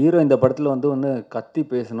 என் ஹீரோ இந்த படத்தில் வந்து ஒன்று கத்தி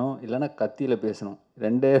பேசணும், இல்லைன்னா கத்தியில் பேசணும்,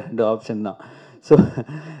 ரெண்டு ஆப்ஷன் தான். ஸோ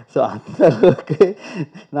ஸோ அந்த அளவுக்கு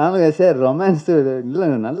நானும் சார் ரொமான்ஸு இல்லை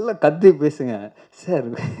நல்லா கத்தி பேசுங்க சார்,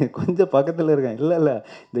 கொஞ்சம் பக்கத்தில் இருக்கேன், இல்லை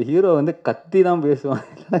இந்த ஹீரோ வந்து கத்தி தான் பேசுவான்,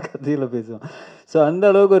 இல்லைன்னா கத்தியில் பேசுவான். ஸோ அந்த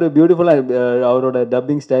அளவுக்கு ஒரு பியூட்டிஃபுல்லாக அவரோட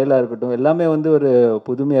டப்பிங் ஸ்டைலாக இருக்கட்டும் எல்லாமே வந்து ஒரு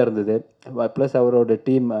புதுமையாக இருந்தது. ப்ளஸ் அவரோட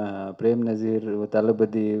டீம் பிரேம் நசீர்,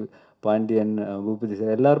 தளபதி, பாண்டியன், பூபதி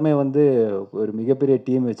சார் எல்லாருமே வந்து ஒரு மிகப்பெரிய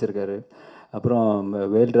டீம் வச்சுருக்காரு. அப்புறம்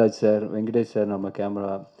வேல்ராஜ் சார், வெங்கடேஷ் சார் நம்ம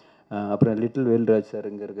கேமரா, அப்புறம் லிட்டில் வேல்ராஜ் சார்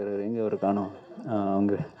இங்கே இருக்கிறார், எங்கே அவர் காணோம்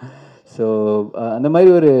அவங்க. ஸோ அந்த மாதிரி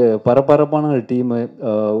ஒரு பரபரப்பான ஒரு டீமு.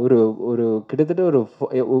 ஒரு கிட்டத்தட்ட ஒரு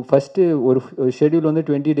ஃபஸ்ட்டு ஒரு ஷெட்யூல் வந்து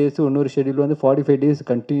 20 days, இன்னொரு ஷெட்யூல் வந்து 45 days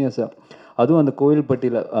கண்டினியூஸாக, அதுவும் அந்த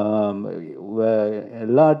கோவில்பட்டியில்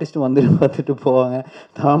எல்லா ஆர்டிஸ்ட்டும் வந்து பார்த்துட்டு போவாங்க,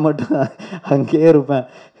 நான் மட்டும் அங்கேயே இருப்பேன்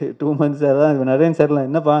 2 months. அதான் நரேன் சார்லாம்,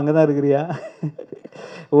 என்னப்பா அங்கே தான் இருக்கிறியா?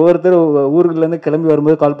 ஒவ்வொருத்தரும் ஊருக்குலேருந்து கிளம்பி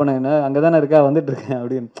வரும்போது கால் பண்ணாங்கன்னா, அங்கே தானே இருக்கா, வந்துட்டுருக்கேன்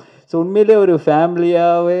அப்படின்னு. ஸோ உண்மையிலே ஒரு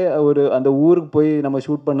ஃபேமிலியாகவே ஒரு அந்த ஊருக்கு போய் நம்ம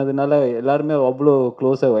ஷூட் பண்ணதுனால எல்லாருமே அவ்வளோ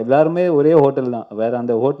க்ளோஸாக, எல்லாருமே ஒரே ஹோட்டல் தான், வேறு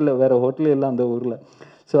அந்த ஹோட்டலில் வேறு ஹோட்டலே இல்லை அந்த ஊரில்.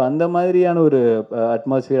 ஸோ அந்த மாதிரியான ஒரு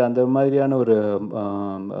அட்மாஸ்ஃபியர், அந்த மாதிரியான ஒரு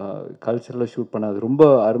கல்ச்சரில் ஷூட் பண்ணது ரொம்ப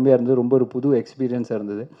அருமையாக இருந்தது, ரொம்ப ஒரு புது எக்ஸ்பீரியன்ஸாக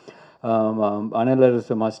இருந்தது.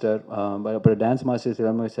 அனலர்ஸ் மாஸ்டர், அப்புறம் டான்ஸ் மாஸ்டர்ஸ்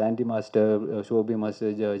எல்லாமே, Chandy master, Shobi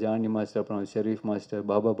master, Johnny master, அப்புறம் ஷெரீஃப் மாஸ்டர்,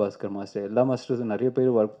 பாபா பாஸ்கர் மாஸ்டர், எல்லா மாஸ்டர்ஸும் நிறைய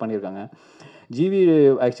பேர் ஒர்க் பண்ணியிருக்காங்க. ஜிவி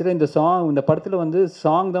ஆக்சுவலாக இந்த படத்தில் வந்து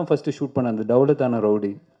சாங் தான் ஃபஸ்ட்டு ஷூட் பண்ண, அந்த டவுலத்தான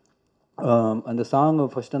ரவுடி அந்த சாங்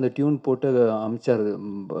ஃபஸ்ட்டு அந்த டியூன் போட்டு அமிச்சார்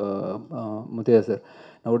முத்தையா சார்.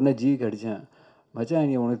 நான் உடனே ஜிவிக்கு அடித்தேன், மச்சான்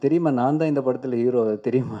நீ உனக்கு தெரியுமா நான் தான் இந்த படத்தில் ஹீரோ,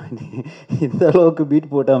 தெரியுமா நீ இந்த அளவுக்கு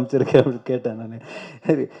பீட் போட்டு அமிச்சிருக்கேன் அப்படின்னு கேட்டேன் நான்.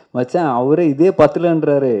 சரி மச்சான் அவரே இதே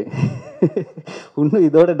 10லன்றாரு, இன்னும்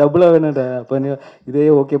இதோட டபுளாக வேணுன்ற, அப்போ நீ இதே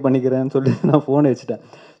ஓகே பண்ணிக்கிறேன்னு சொல்லி நான் ஃபோன் வச்சுட்டேன்.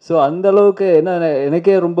 ஸோ அந்தளவுக்கு என்ன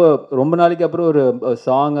எனக்கே ரொம்ப நாளைக்கு அப்புறம் ஒரு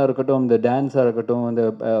சாங்காக இருக்கட்டும், இந்த டான்ஸாக இருக்கட்டும், அந்த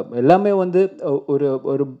எல்லாமே வந்து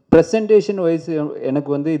ஒரு ப்ரெசன்டேஷன் வைஸ் எனக்கு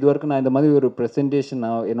வந்து இது வரைக்கும் நான் இந்த மாதிரி ஒரு ப்ரெசன்டேஷன்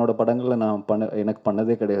நான் என்னோடய படங்களில் எனக்கு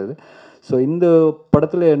பண்ணதே கிடையாது. ஸோ இந்த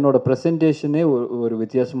படத்தில் என்னோடய ப்ரெசன்டேஷனே ஒரு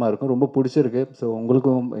வித்தியாசமாக இருக்கும், ரொம்ப பிடிச்சிருக்கு. ஸோ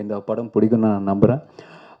உங்களுக்கும் இந்த படம் பிடிக்கும்னு நான் நம்புகிறேன்.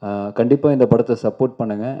 கண்டிப்பாக இந்த படத்தை சப்போர்ட்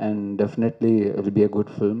பண்ணுங்கள் and definitely it will be a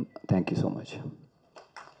good film. Thank you so much.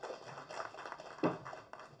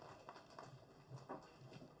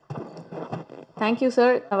 Thank you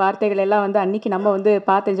sir. வார்த்தைகள் எல்லாம் வந்து அன்றைக்கி நம்ம வந்து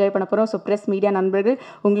பார்த்து என்ஜாய் பண்ண போகிறோம். ஸோ ப்ரெஸ் மீடியா நண்பர்கள்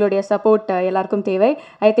உங்களுடைய சப்போர்ட் எல்லாருக்கும் தேவை.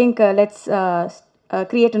 I think let's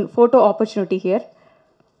create an photo opportunity here.